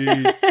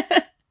 Sweet.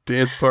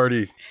 Dance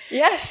party.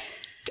 Yes.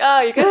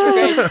 Oh, you guys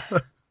were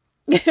great.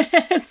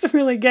 It's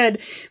really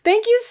good.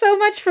 Thank you so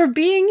much for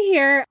being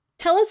here.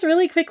 Tell us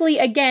really quickly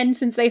again,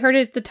 since they heard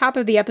it at the top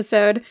of the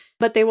episode,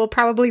 but they will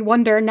probably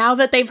wonder now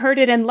that they've heard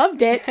it and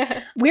loved it,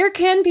 where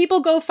can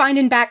people go find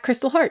and back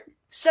Crystal Heart?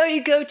 So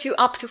you go to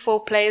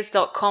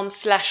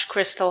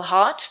up4players.com/Crystal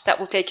Heart. That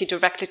will take you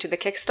directly to the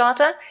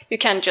Kickstarter. You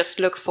can just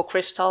look for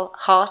Crystal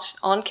Heart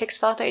on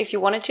Kickstarter if you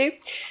wanted to.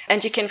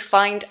 And you can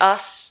find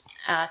us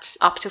at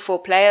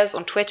Up4Players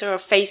on Twitter or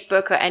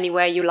Facebook or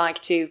anywhere you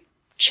like to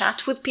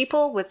chat with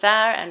people. We're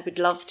there and we'd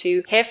love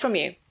to hear from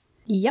you.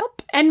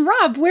 Yep. And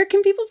Rob, where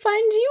can people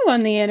find you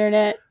on the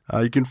internet?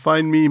 You can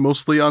find me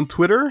mostly on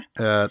Twitter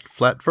at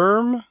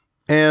Flatverm.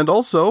 And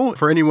also,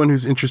 for anyone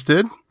who's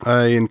interested,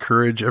 I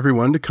encourage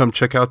everyone to come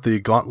check out the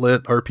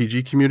Gauntlet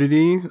RPG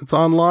community. It's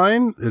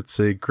online. It's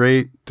a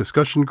great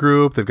discussion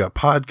group. They've got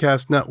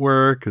podcast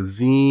network, a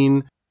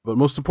zine. But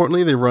most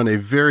importantly, they run a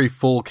very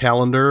full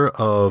calendar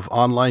of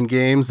online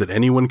games that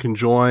anyone can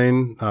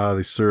join.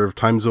 They serve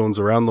time zones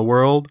around the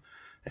world.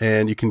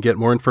 And you can get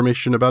more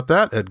information about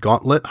that at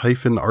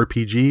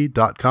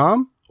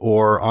gauntlet-rpg.com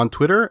or on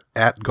Twitter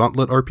at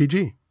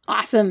gauntletrpg.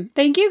 Awesome.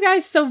 Thank you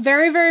guys so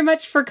very, very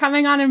much for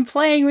coming on and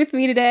playing with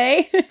me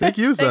today. Thank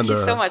you, Zenda. Thank you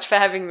so much for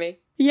having me.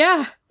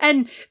 Yeah.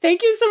 And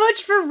thank you so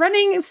much for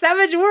running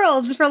Savage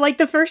Worlds for like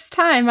the first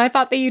time. I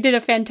thought that you did a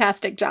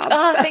fantastic job.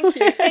 Ah, so. thank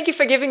you. Thank you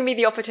for giving me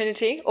the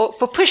opportunity, or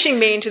for pushing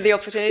me into the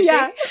opportunity.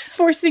 Yeah,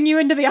 forcing you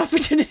into the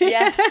opportunity.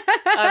 Yes.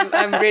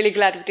 I'm really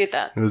glad we did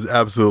that. It was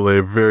absolutely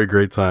a very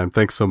great time.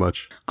 Thanks so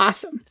much.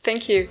 Awesome.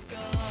 Thank you.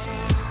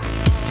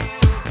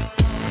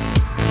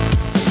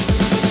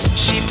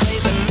 She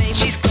plays a maid,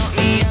 she's got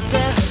me under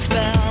her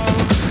spell.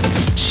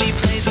 She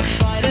plays a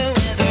fighter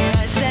with her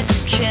eyes set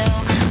to kill.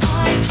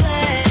 I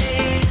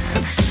play,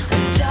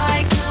 and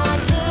I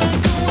can't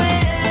look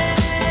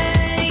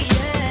away.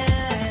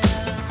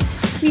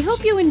 Yeah. We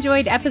hope you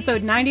enjoyed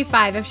episode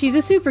 95 of She's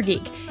a Super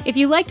Geek. If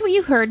you liked what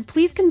you heard,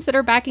 please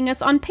consider backing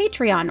us on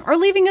Patreon or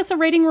leaving us a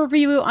rating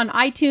review on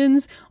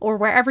iTunes or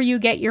wherever you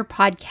get your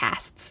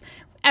podcasts.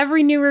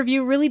 Every new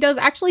review really does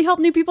actually help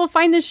new people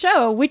find the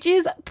show, which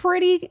is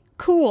pretty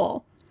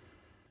cool.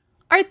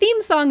 Our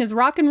theme song is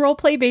Rock and Roll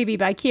Play Baby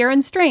by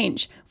Kieran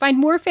Strange. Find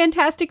more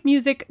fantastic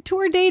music,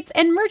 tour dates,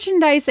 and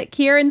merchandise at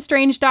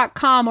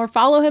kieranstrange.com or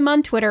follow him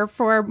on Twitter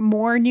for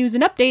more news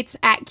and updates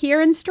at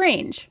Kieran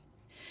Strange.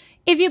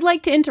 If you'd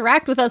like to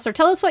interact with us or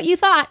tell us what you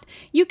thought,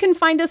 you can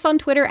find us on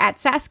Twitter at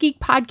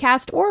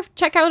SassGeekPodcast or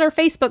check out our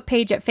Facebook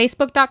page at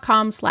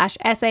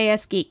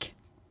facebook.com/SASGeek.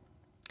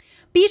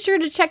 Be sure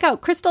to check out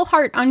Crystal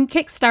Heart on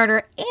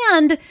Kickstarter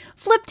and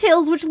Flip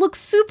Tales, which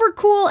looks super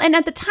cool and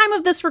at the time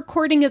of this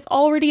recording is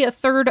already a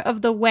third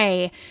of the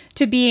way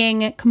to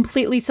being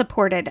completely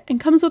supported and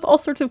comes with all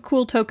sorts of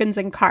cool tokens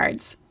and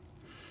cards.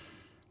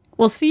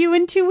 We'll see you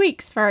in 2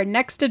 weeks for our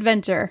next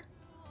adventure.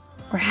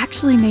 Or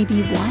actually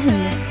maybe one. You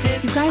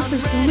guys,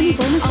 there's so many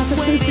bonus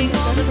episodes in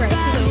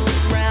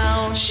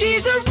December.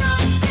 She's a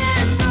rock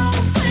and roll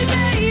play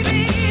baby.